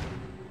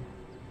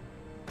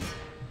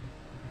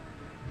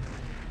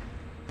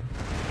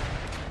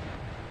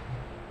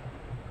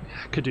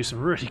 Could do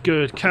some really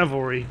good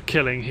cavalry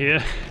killing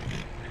here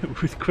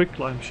with quick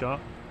climb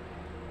shot.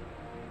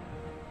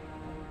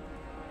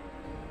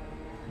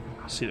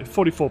 I see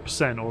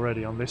 44%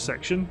 already on this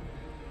section.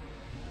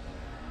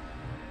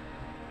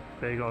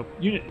 There you go.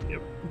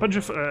 A bunch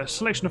of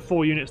selection of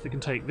 4 units that can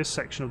take this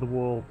section of the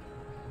wall.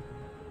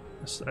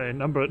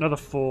 Another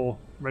 4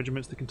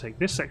 regiments that can take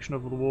this section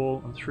of the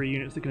wall, and 3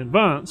 units that can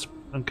advance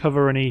and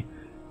cover any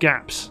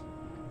gaps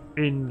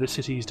in the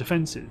city's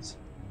defences.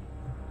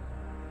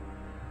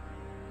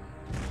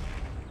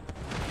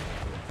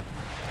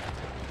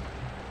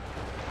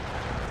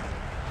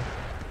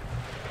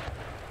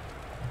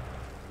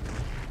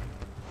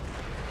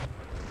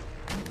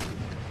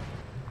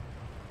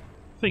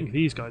 I think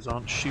these guys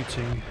aren't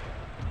shooting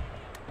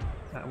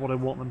at what I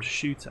want them to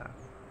shoot at.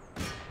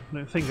 I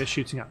don't think they're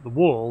shooting at the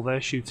wall,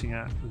 they're shooting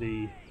at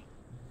the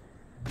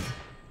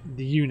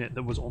unit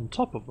that was on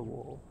top of the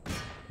wall.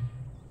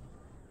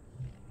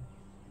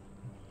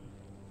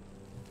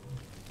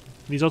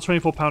 These are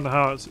 24-pounder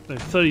howitzers,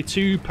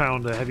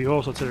 32-pounder heavy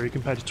horse artillery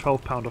compared to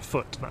 12-pounder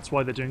foot. That's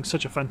why they're doing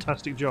such a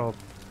fantastic job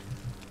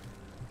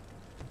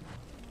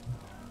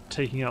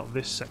taking out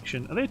this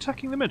section. Are they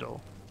attacking the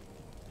middle?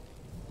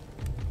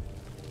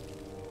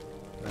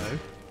 No.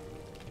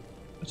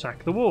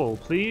 Attack the wall,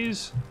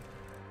 please.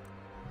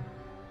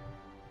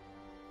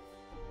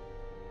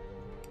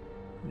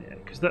 Yeah,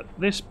 because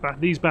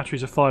these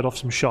batteries have fired off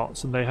some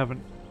shots and they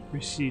haven't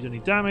received any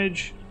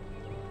damage.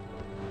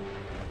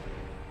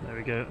 There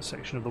we go. A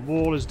section of the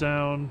wall is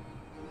down.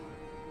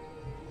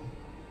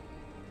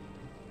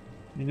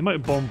 I mean, they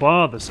might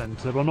bombard the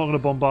centre, but I'm not going to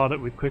bombard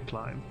it with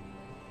quicklime.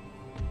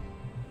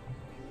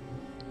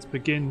 Let's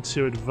begin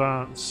to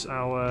advance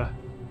our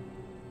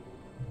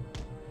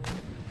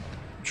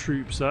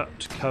troops up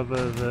to cover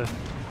the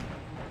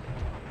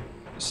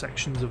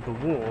sections of the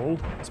wall.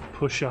 Let's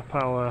push up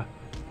our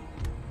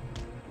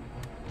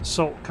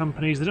assault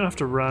companies. They don't have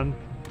to run.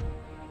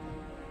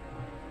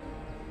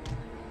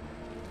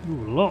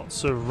 Ooh,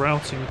 lots of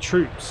routing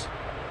troops.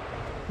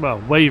 Well,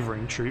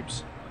 wavering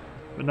troops.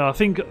 But no, I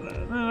think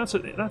no,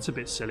 that's a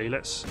bit silly.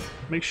 Let's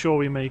make sure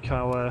we make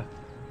our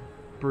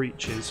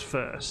breaches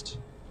first.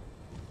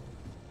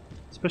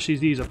 Especially as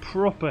these are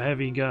proper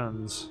heavy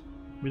guns.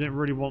 We don't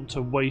really want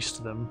to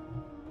waste them.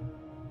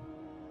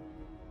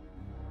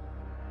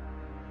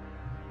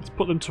 Let's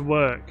put them to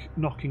work,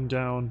 knocking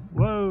down...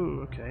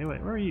 Whoa, okay,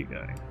 wait, where are you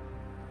going?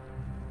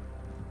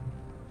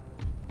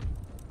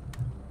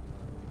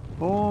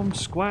 Form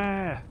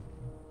square!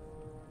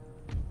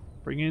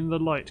 Bring in the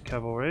light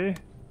cavalry.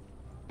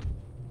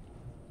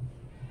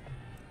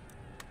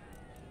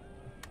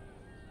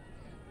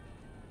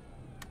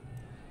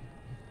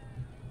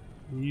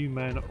 You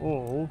men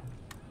all...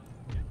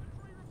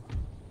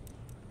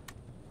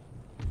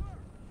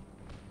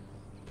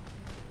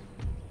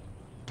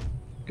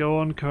 Go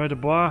on, Coeur de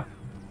Bois.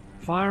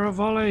 Fire a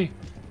volley.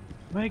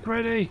 Make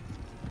ready.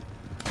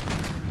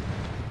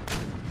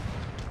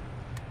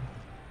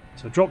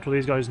 So drop all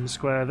these guys in the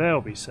square. They'll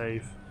be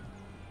safe.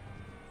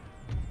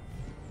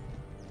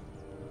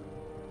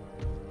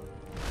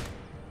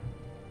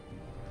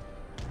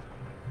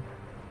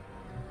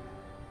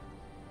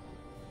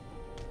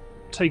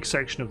 Take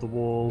section of the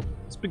wall.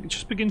 Let's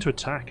just begin to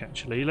attack,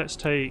 actually. Let's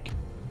take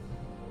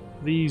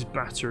these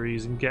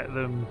batteries and get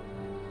them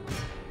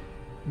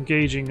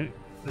engaging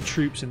the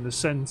troops in the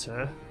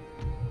centre.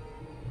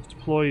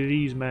 Deploy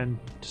these men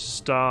to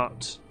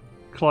start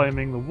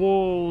climbing the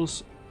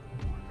walls.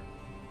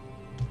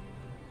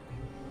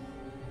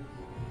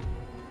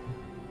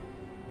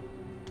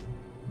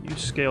 You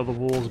scale the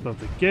walls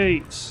above the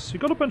gates. So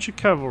you've got a bunch of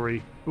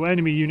cavalry, or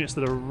enemy units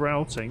that are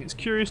routing. It's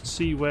curious to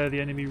see where the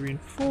enemy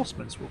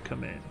reinforcements will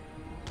come in.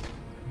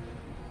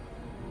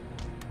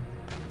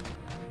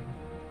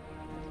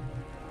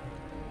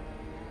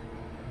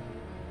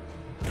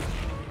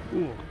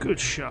 Ooh, good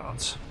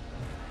shot.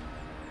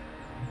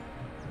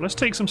 Let's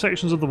take some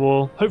sections of the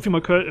wall.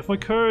 Hopefully if my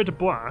Coeur de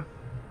Bois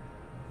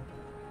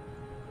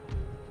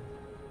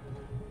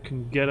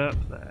can get up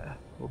there.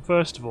 Well,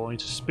 first of all, I need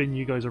to spin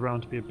you guys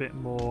around to be a bit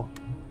more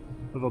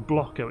of a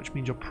blocker, which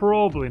means you're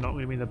probably not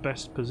going to be in the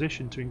best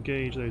position to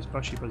engage those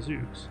Bashi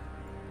bazooks.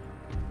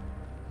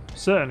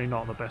 Certainly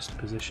not the best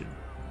position.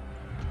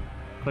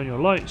 Clone your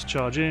lights,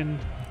 charge in.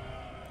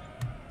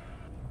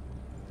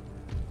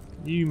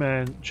 You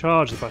men,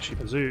 charge the Bashi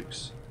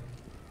bazooks.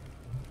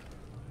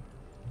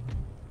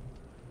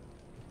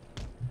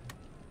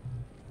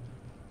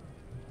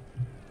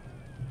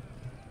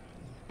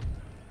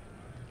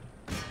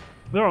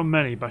 There are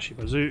many Bashi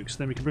bazooks,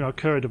 then we can bring our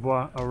Coeur de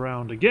Bois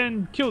around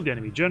again, kill the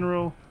enemy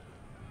general.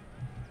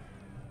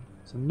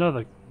 It's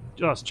another...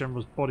 Oh, that's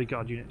general's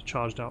bodyguard unit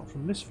charged out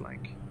from this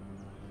flank.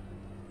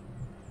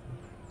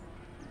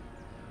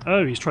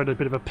 Oh, he's tried a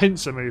bit of a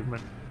pincer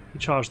movement. He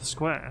charged the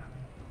square.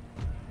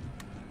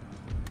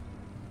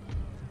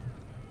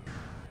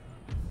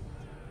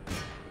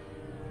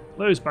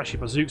 Those Bashi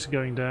bazooks are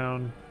going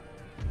down.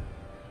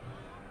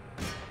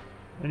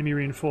 Enemy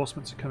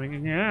reinforcements are coming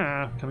in.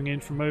 Yeah, coming in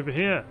from over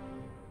here.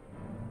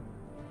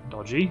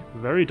 Dodgy,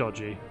 very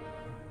dodgy.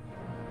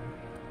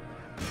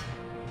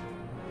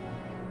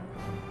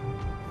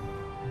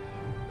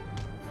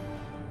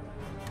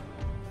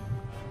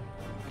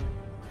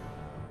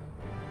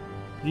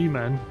 You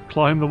men,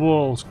 climb the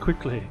walls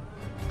quickly.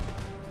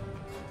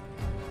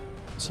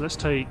 So let's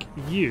take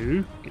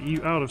you, get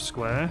you out of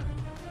square.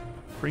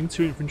 Bring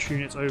 2 infantry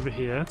units over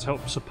here to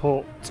help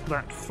support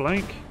that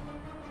flank.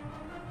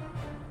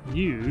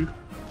 You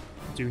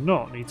do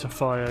not need to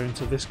fire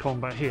into this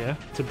combat here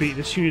to beat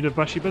this unit of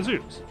Bashi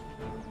Bazooks.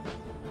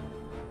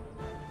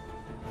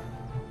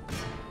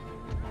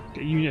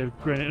 Get a unit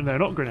of no,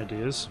 not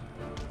grenadiers.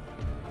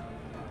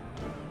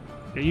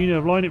 Get a unit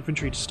of line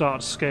infantry to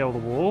start to scale the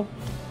wall.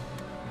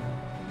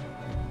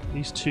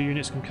 These 2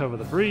 units can cover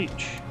the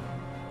breach.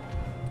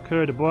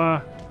 Coeur de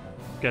Bois,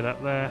 get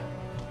up there.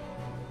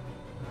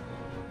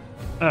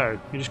 Oh,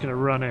 you're just going to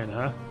run in,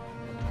 huh?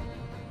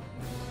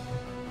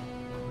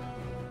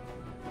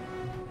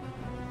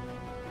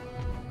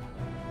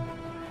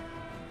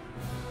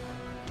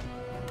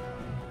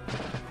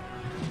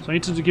 So I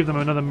need to give them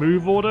another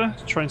move order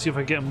to try and see if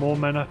I can get more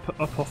men up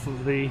off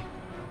of the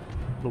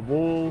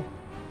wall.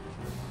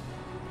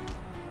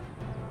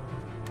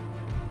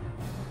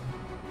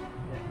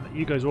 Yeah,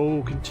 you guys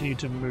all continue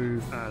to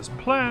move as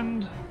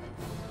planned.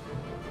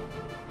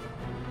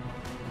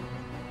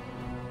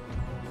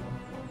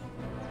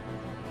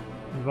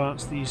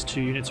 Advance these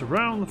 2 units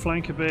around the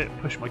flank a bit,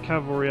 push my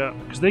cavalry up,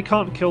 because they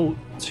can't kill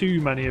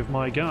too many of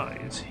my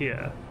guys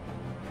here.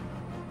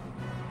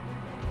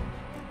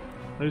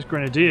 Those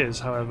grenadiers,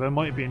 however,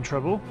 might be in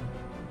trouble.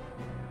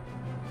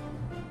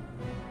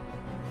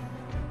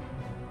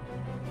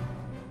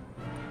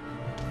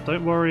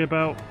 Don't worry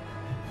about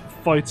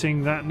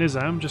fighting that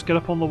Nizam, just get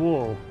up on the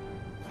wall.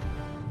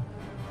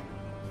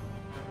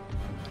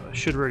 I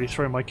should really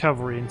throw my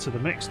cavalry into the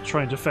mix to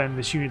try and defend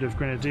this unit of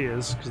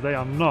grenadiers, because they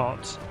are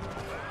not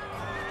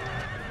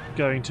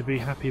going to be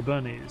happy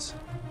bunnies.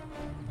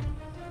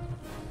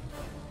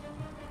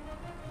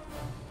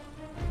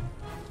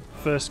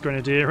 First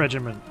Grenadier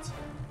Regiment.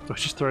 Do I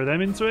just throw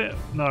them into it?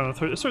 No, I'm going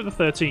to throw the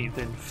 13th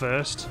in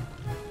first.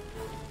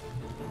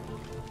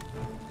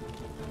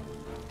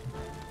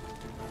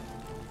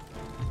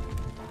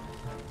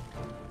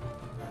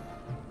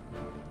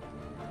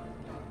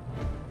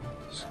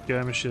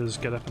 Skirmishers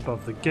get up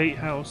above the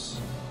gatehouse.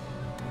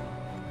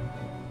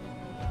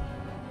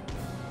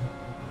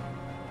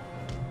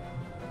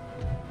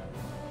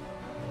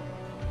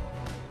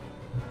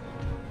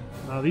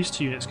 Now these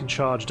 2 units can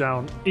charge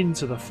down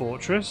into the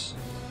fortress.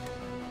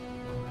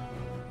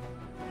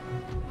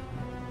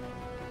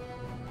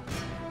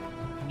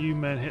 New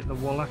men hit the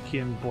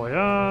Wallachian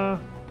Boyar.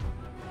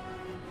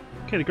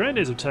 Okay, the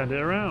Grenadiers have turned it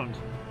around.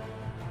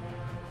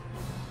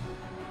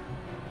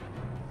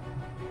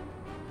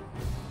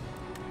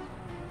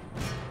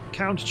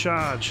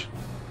 Counter-charge.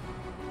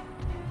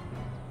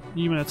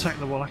 New men attack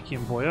the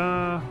Wallachian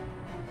Boyar.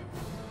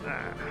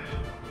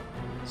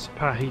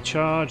 Sipahi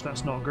charge,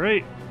 that's not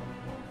great.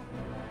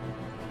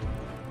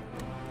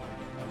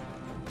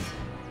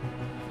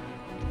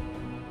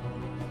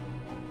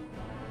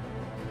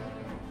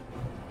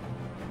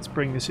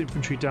 Bring this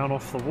infantry down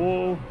off the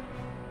wall.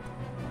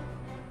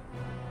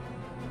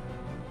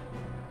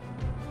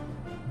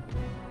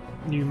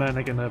 New men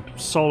are going to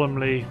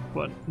solemnly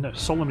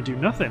do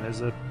nothing.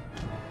 There's an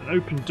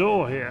open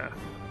door here.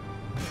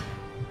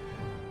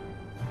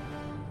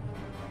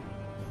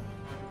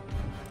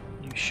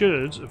 You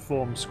should have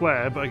formed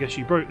square, but I guess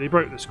they broke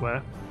the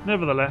square.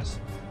 Nevertheless,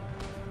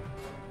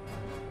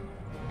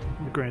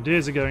 the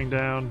Grenadiers are going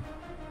down.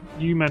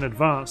 New men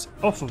advance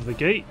off of the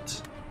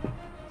gate.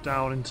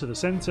 Down into the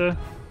centre.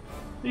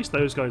 At least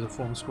those guys are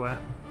formed square.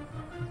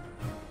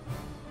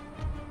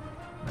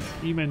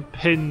 You men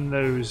pin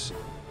those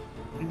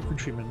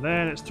infantrymen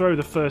there. Let's throw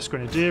the 1st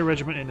Grenadier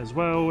Regiment in as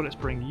well. Let's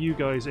bring you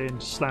guys in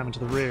to slam into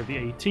the rear of the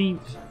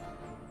 18th.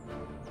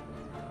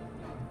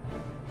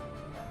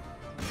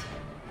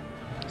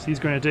 So these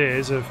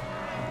Grenadiers have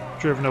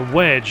driven a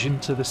wedge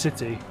into the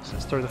city. So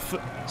let's throw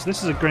so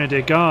this is a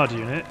Grenadier Guard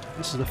unit.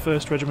 This is the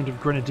 1st Regiment of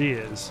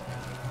Grenadiers.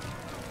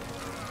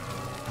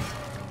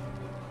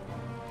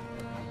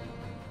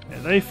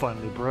 They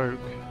finally broke.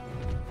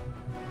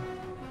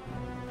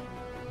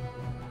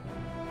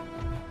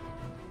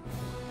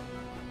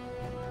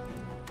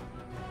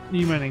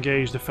 You men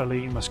engage the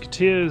Feline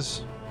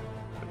Musketeers.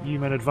 You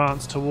men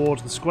advance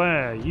towards the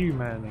square. You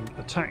men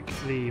attack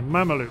the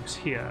Mamelukes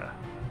here.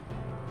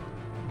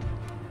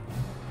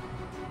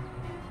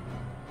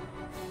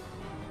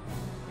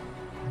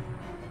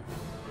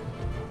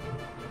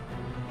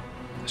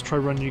 Let's try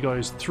run you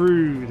guys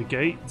through the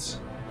gates.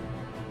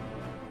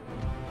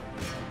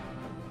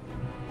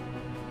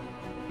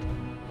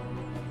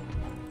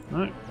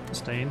 No,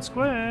 stay in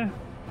square.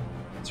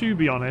 To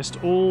be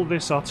honest, all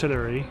this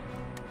artillery,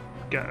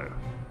 go.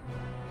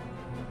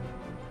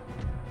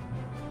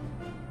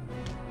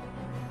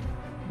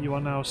 You are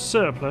now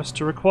surplus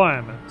to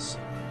requirements.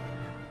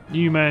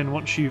 New men,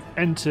 once you've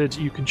entered,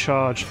 you can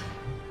charge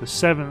the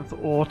 7th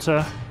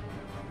Orta.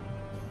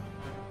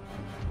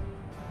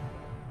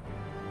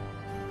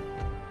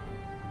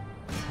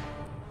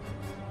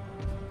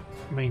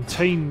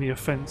 Maintain the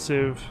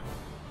offensive.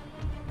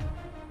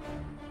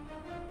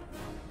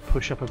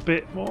 Push up a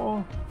bit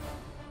more.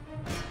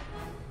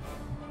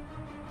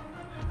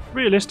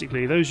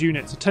 Realistically, those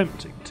units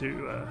attempting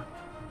to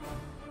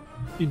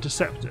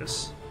intercept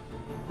us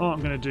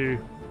aren't going to do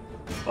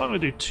not going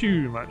to do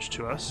too much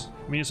to us.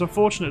 I mean, it's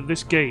unfortunate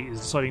this gate is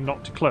deciding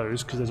not to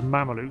close because there's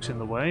Mamelukes in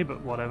the way,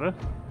 but whatever.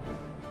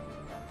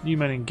 New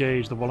men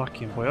engage the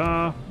Wallachian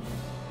Boyar.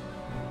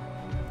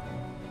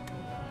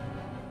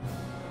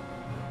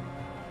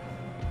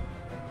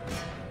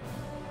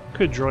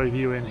 Could drive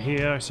you in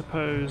here, I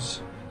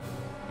suppose.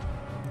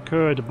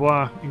 Coeur de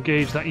Bois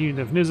engage that unit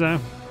of Nizam.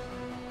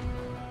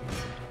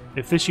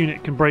 If this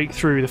unit can break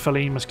through the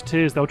Feline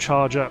Musketeers, they'll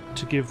charge up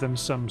to give them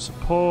some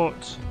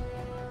support.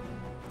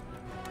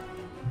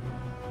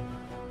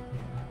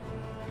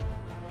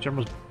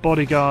 General's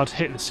bodyguard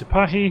hit the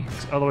Sipahi,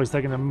 otherwise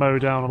they're going to mow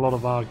down a lot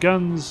of our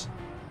guns,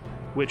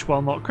 which,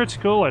 while not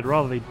critical, I'd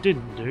rather they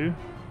didn't do.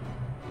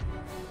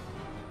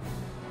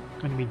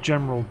 Enemy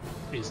general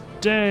is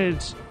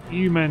dead.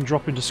 You men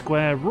drop into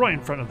square right in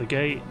front of the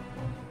gate.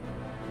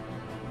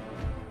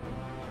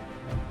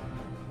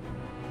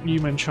 You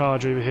men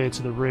charge over here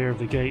to the rear of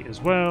the gate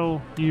as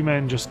well. You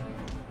men just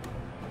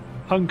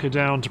hunker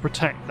down to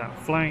protect that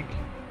flank.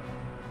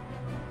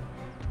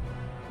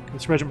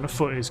 This regiment of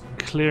foot is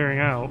clearing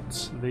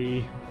out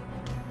the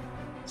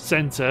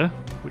centre,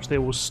 which they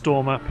will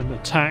storm up and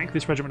attack.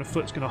 This regiment of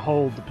foot is going to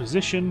hold the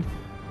position.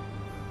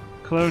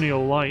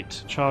 Colonial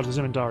Light charge the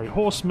Zemindari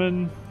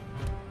horsemen.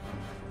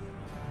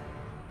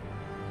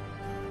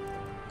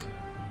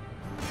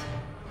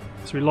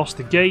 So we lost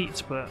the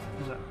gate, but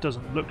that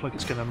doesn't look like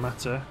it's going to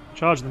matter.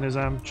 Charge the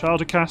Nizam.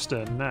 Charge a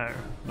caster. No,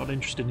 not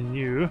interested in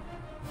you.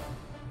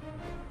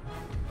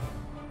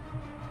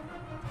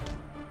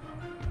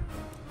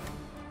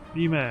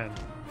 You men,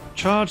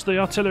 charge the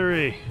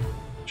artillery.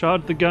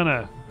 Charge the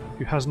gunner,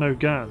 who has no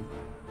gun.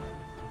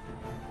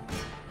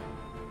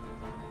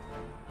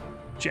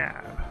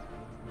 Jab.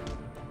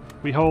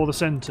 We hold the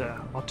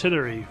centre.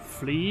 Artillery,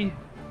 flee.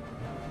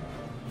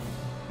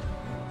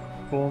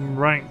 Form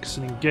ranks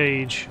and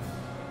engage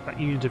that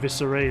unit of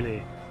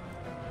Israeli.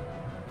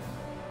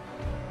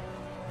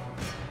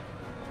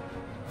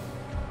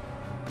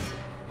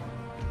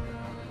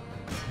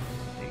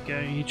 There you go,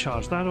 you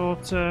charge that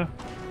auto.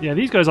 Yeah,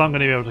 these guys aren't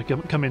going to be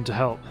able to come in to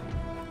help.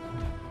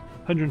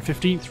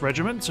 115th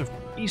Regiment of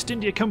East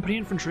India Company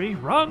Infantry,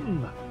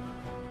 run!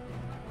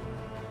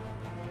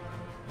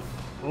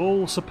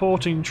 All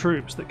supporting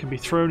troops that can be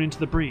thrown into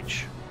the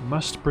breach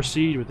must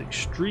proceed with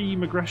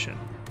extreme aggression.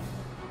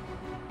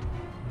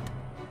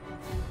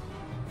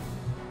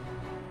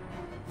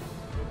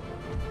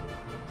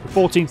 The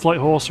 14th Light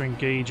Horse are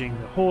engaging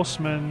the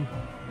horsemen.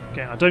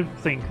 Again, I don't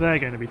think they're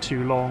going to be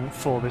too long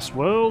for this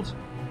world.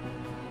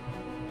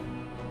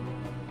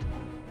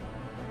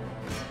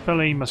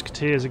 Feline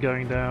Musketeers are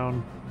going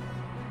down.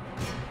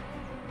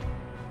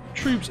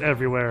 Troops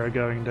everywhere are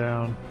going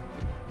down.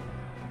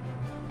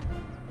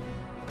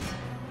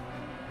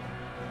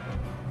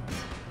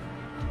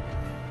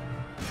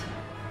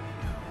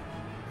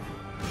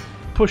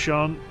 Push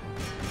on.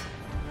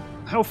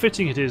 How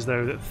fitting it is,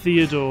 though, that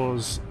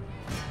Theodore's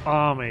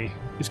army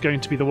is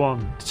going to be the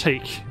one to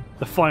take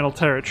the final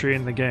territory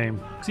in the game.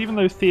 Because even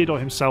though Theodore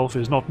himself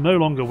is no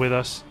longer with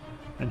us,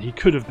 and he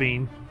could have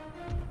been,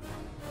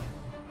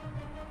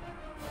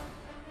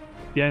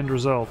 the end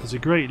result is a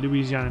great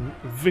Louisianan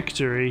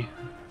victory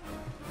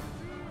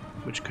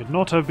which could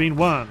not have been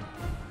won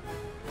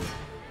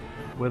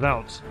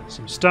without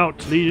some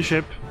stout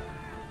leadership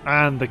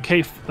and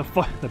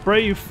the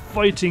brave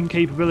fighting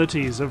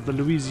capabilities of the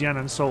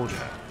Louisianan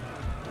soldier.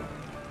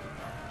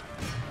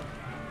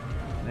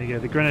 There you go,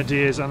 the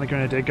Grenadiers and the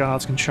Grenadier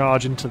Guards can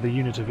charge into the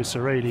unit of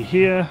Israeli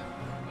here.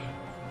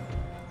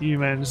 You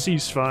men,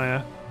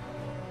 ceasefire.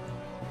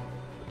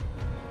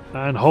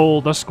 And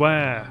hold the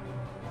square.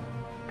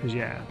 Because,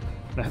 yeah,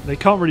 they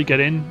can't really get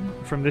in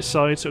from this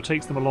side, so it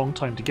takes them a long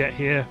time to get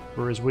here,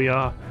 whereas we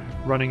are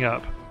running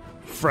up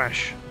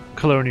fresh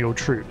colonial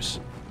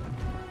troops.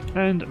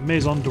 And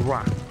Maison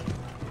Droit.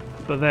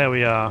 But there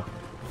we are.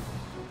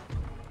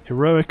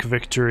 Heroic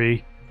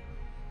victory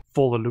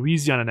for the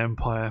Louisianan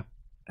Empire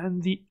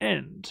and the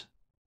end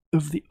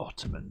of the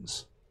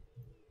Ottomans.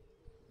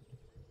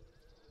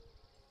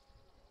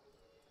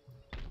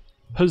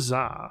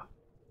 Huzzah!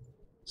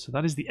 So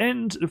that is the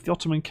end of the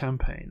Ottoman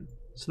campaign.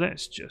 So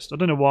let's just... I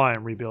don't know why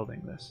I'm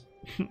rebuilding this.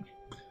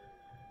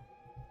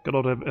 Got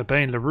old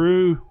Urbain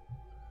Leroux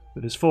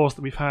with his force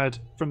that we've had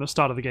from the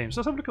start of the game. So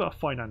let's have a look at our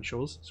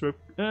financials. So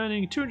we're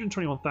earning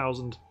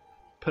 221,000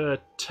 per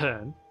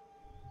turn.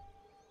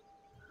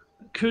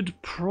 Could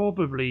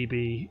probably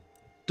be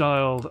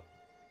dialed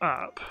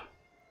up.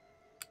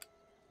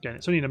 Again,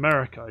 it's only in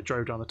America I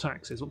drove down the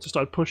taxes. Once I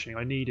started pushing,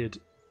 I needed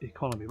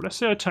economy. But let's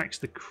say I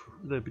taxed the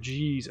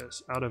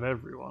bejesus out of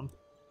everyone.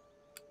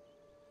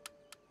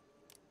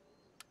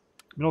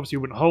 I mean, obviously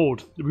we wouldn't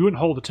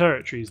hold the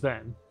territories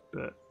then,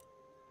 but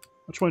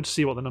I just wanted to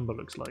see what the number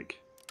looks like.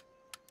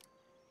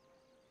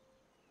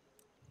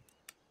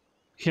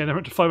 Yeah, they're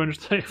up to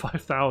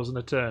 535,000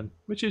 a turn,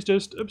 which is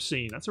just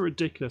obscene. That's a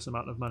ridiculous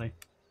amount of money.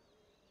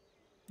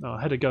 Oh,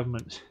 head of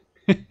government.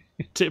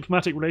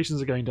 Diplomatic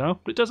relations are going down,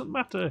 but it doesn't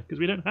matter because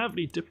we don't have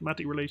any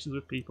diplomatic relations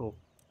with people.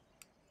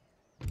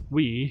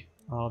 We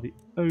are the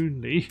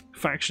only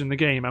faction in the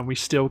game, and we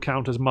still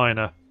count as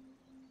minor.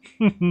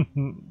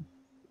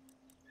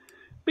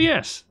 But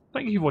yes,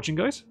 thank you for watching,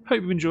 guys.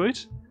 Hope you've enjoyed,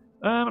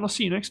 and I'll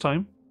see you next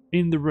time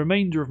in the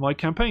remainder of my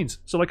campaigns.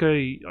 So like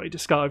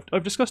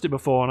I've discussed it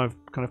before, and I've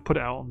kind of put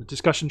it out on the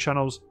discussion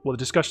channels, or the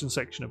discussion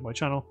section of my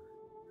channel.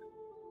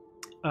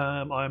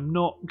 I'm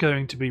not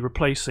going to be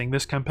replacing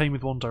this campaign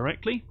with one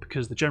directly,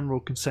 because the general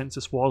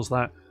consensus was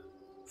that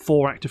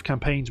 4 active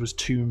campaigns was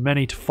too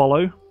many to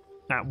follow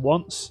at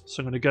once,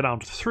 so I'm going to go down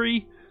to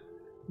 3.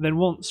 Then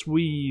once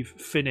we've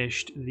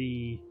finished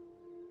the...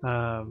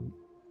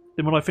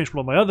 then when I finish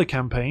one of my other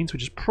campaigns,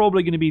 which is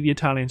probably going to be the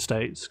Italian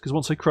states, because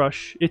once I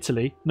crush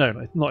Italy... No,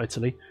 not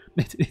Italy.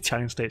 The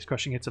Italian states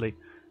crushing Italy.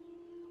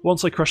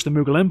 Once I crush the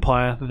Mughal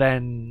Empire,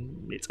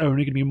 then it's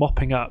only going to be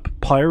mopping up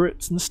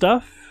pirates and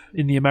stuff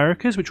in the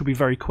Americas, which will be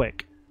very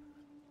quick.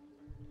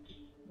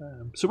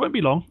 So it won't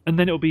be long, and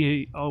then I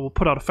will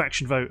put out a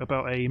faction vote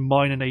about a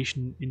minor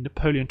nation in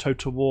Napoleon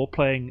Total War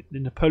playing the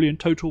Napoleon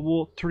Total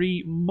War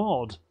 3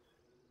 mod,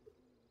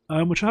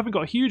 which I haven't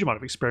got a huge amount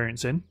of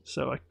experience in,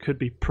 so I could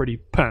be pretty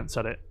pants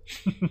at it.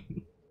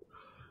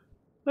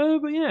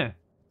 But yeah,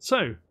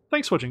 so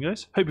thanks for watching,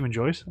 guys. Hope you've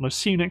enjoyed, and I'll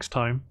see you next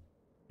time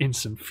in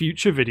some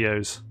future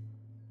videos.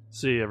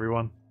 See you,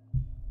 everyone.